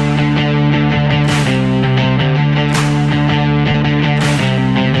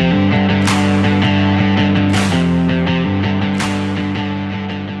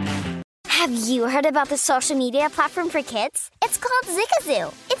 Have you heard about the social media platform for kids? It's called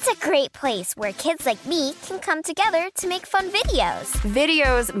Zigazoo. It's a great place where kids like me can come together to make fun videos.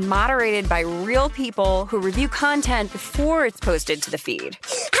 Videos moderated by real people who review content before it's posted to the feed.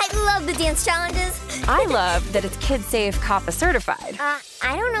 I love the dance challenges. I love that it's Kid Safe COPPA certified.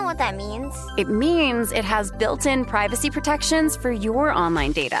 I don't know what that means. It means it has built-in privacy protections for your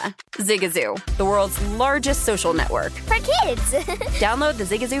online data. Zigazoo, the world's largest social network. For kids. Download the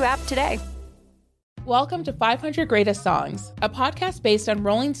Zigazoo app today. Welcome to 500 Greatest Songs, a podcast based on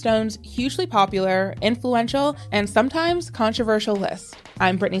Rolling Stone's hugely popular, influential, and sometimes controversial list.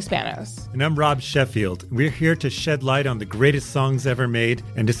 I'm Brittany Spanos. And I'm Rob Sheffield. We're here to shed light on the greatest songs ever made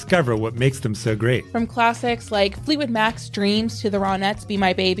and discover what makes them so great. From classics like Fleetwood Mac's Dreams to the Ronettes' Be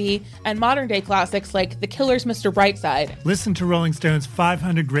My Baby, and modern-day classics like The Killers' Mr. Brightside. Listen to Rolling Stone's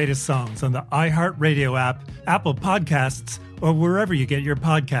 500 Greatest Songs on the iHeartRadio app, Apple Podcasts, or wherever you get your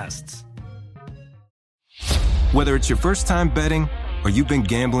podcasts. Whether it's your first time betting or you've been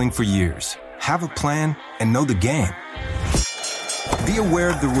gambling for years, have a plan and know the game. Be aware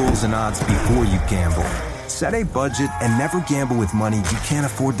of the rules and odds before you gamble. Set a budget and never gamble with money you can't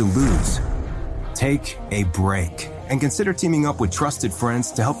afford to lose. Take a break and consider teaming up with trusted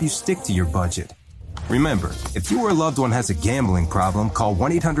friends to help you stick to your budget. Remember, if you or a loved one has a gambling problem, call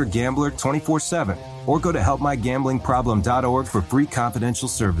 1-800-GAMBLER 24/7 or go to helpmygamblingproblem.org for free confidential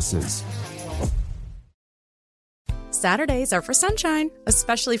services. Saturdays are for sunshine,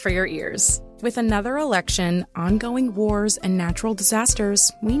 especially for your ears. With another election, ongoing wars, and natural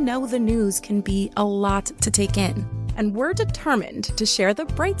disasters, we know the news can be a lot to take in. And we're determined to share the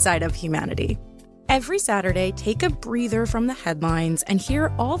bright side of humanity. Every Saturday, take a breather from the headlines and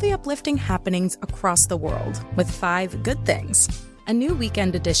hear all the uplifting happenings across the world with 5 Good Things, a new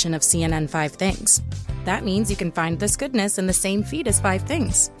weekend edition of CNN 5 Things. That means you can find this goodness in the same feed as 5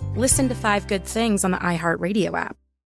 Things. Listen to 5 Good Things on the iHeartRadio app,